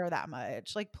Twitter that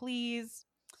much. Like, please.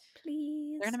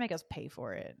 Please. They're going to make us pay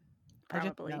for it.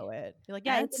 Probably. I just know it. You're like,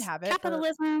 yeah, you can have it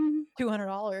capitalism. for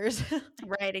 $200.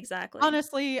 Right, exactly.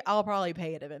 Honestly, I'll probably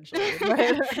pay it eventually.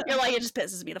 You're like, it just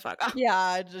pisses me the fuck off.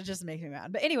 Yeah, it just makes me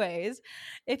mad. But anyways,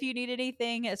 if you need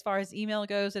anything as far as email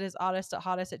goes, it is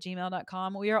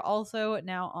oddest@hottest@gmail.com. We are also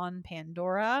now on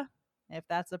Pandora. If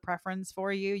that's a preference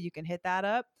for you, you can hit that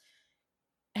up.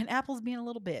 And Apple's being a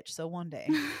little bitch, so one day.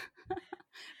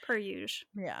 Per usual.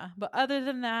 Yeah. But other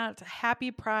than that,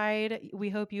 happy Pride. We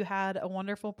hope you had a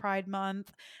wonderful Pride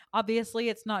month. Obviously,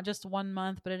 it's not just 1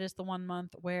 month, but it is the 1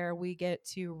 month where we get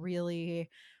to really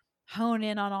hone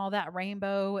in on all that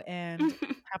rainbow and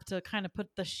have to kind of put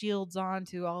the shields on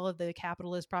to all of the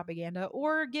capitalist propaganda,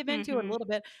 or give into it a little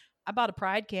bit. I bought a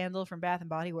Pride candle from Bath and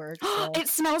Body Works. So. It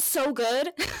smells so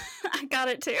good. I got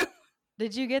it too.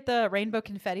 Did you get the rainbow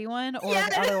confetti one or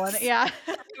Yes! the other one? Yeah.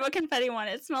 Rainbow confetti one.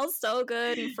 It smells so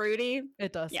good and fruity.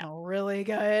 It does smell really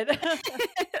good.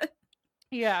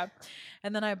 Yeah.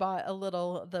 And then I bought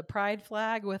the Pride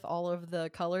flag with all of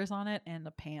the colors on it, and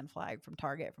a pan flag from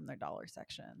Target from their dollar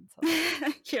section. So.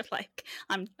 You're like,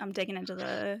 I'm digging into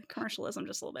the commercialism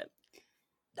just a little bit.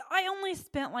 I only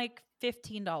spent like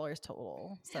 $15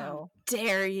 total. So how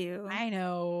dare you? I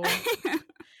know.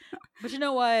 But you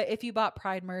know what? If you bought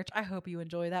Pride merch, I hope you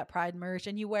enjoy that Pride merch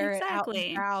and you wear it out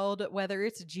and proud, whether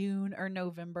it's June or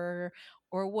November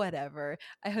or whatever.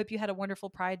 I hope you had a wonderful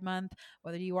Pride month,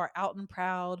 whether you are out and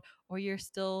proud or you're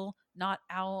still not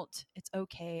out. It's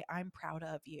okay. I'm proud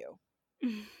of you.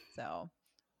 So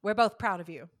we're both proud of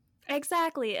you.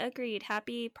 Exactly. Agreed.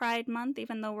 Happy Pride month,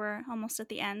 even though we're almost at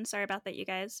the end. Sorry about that, you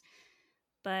guys.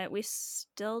 But we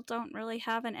still don't really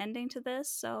have an ending to this.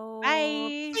 So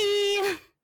bye.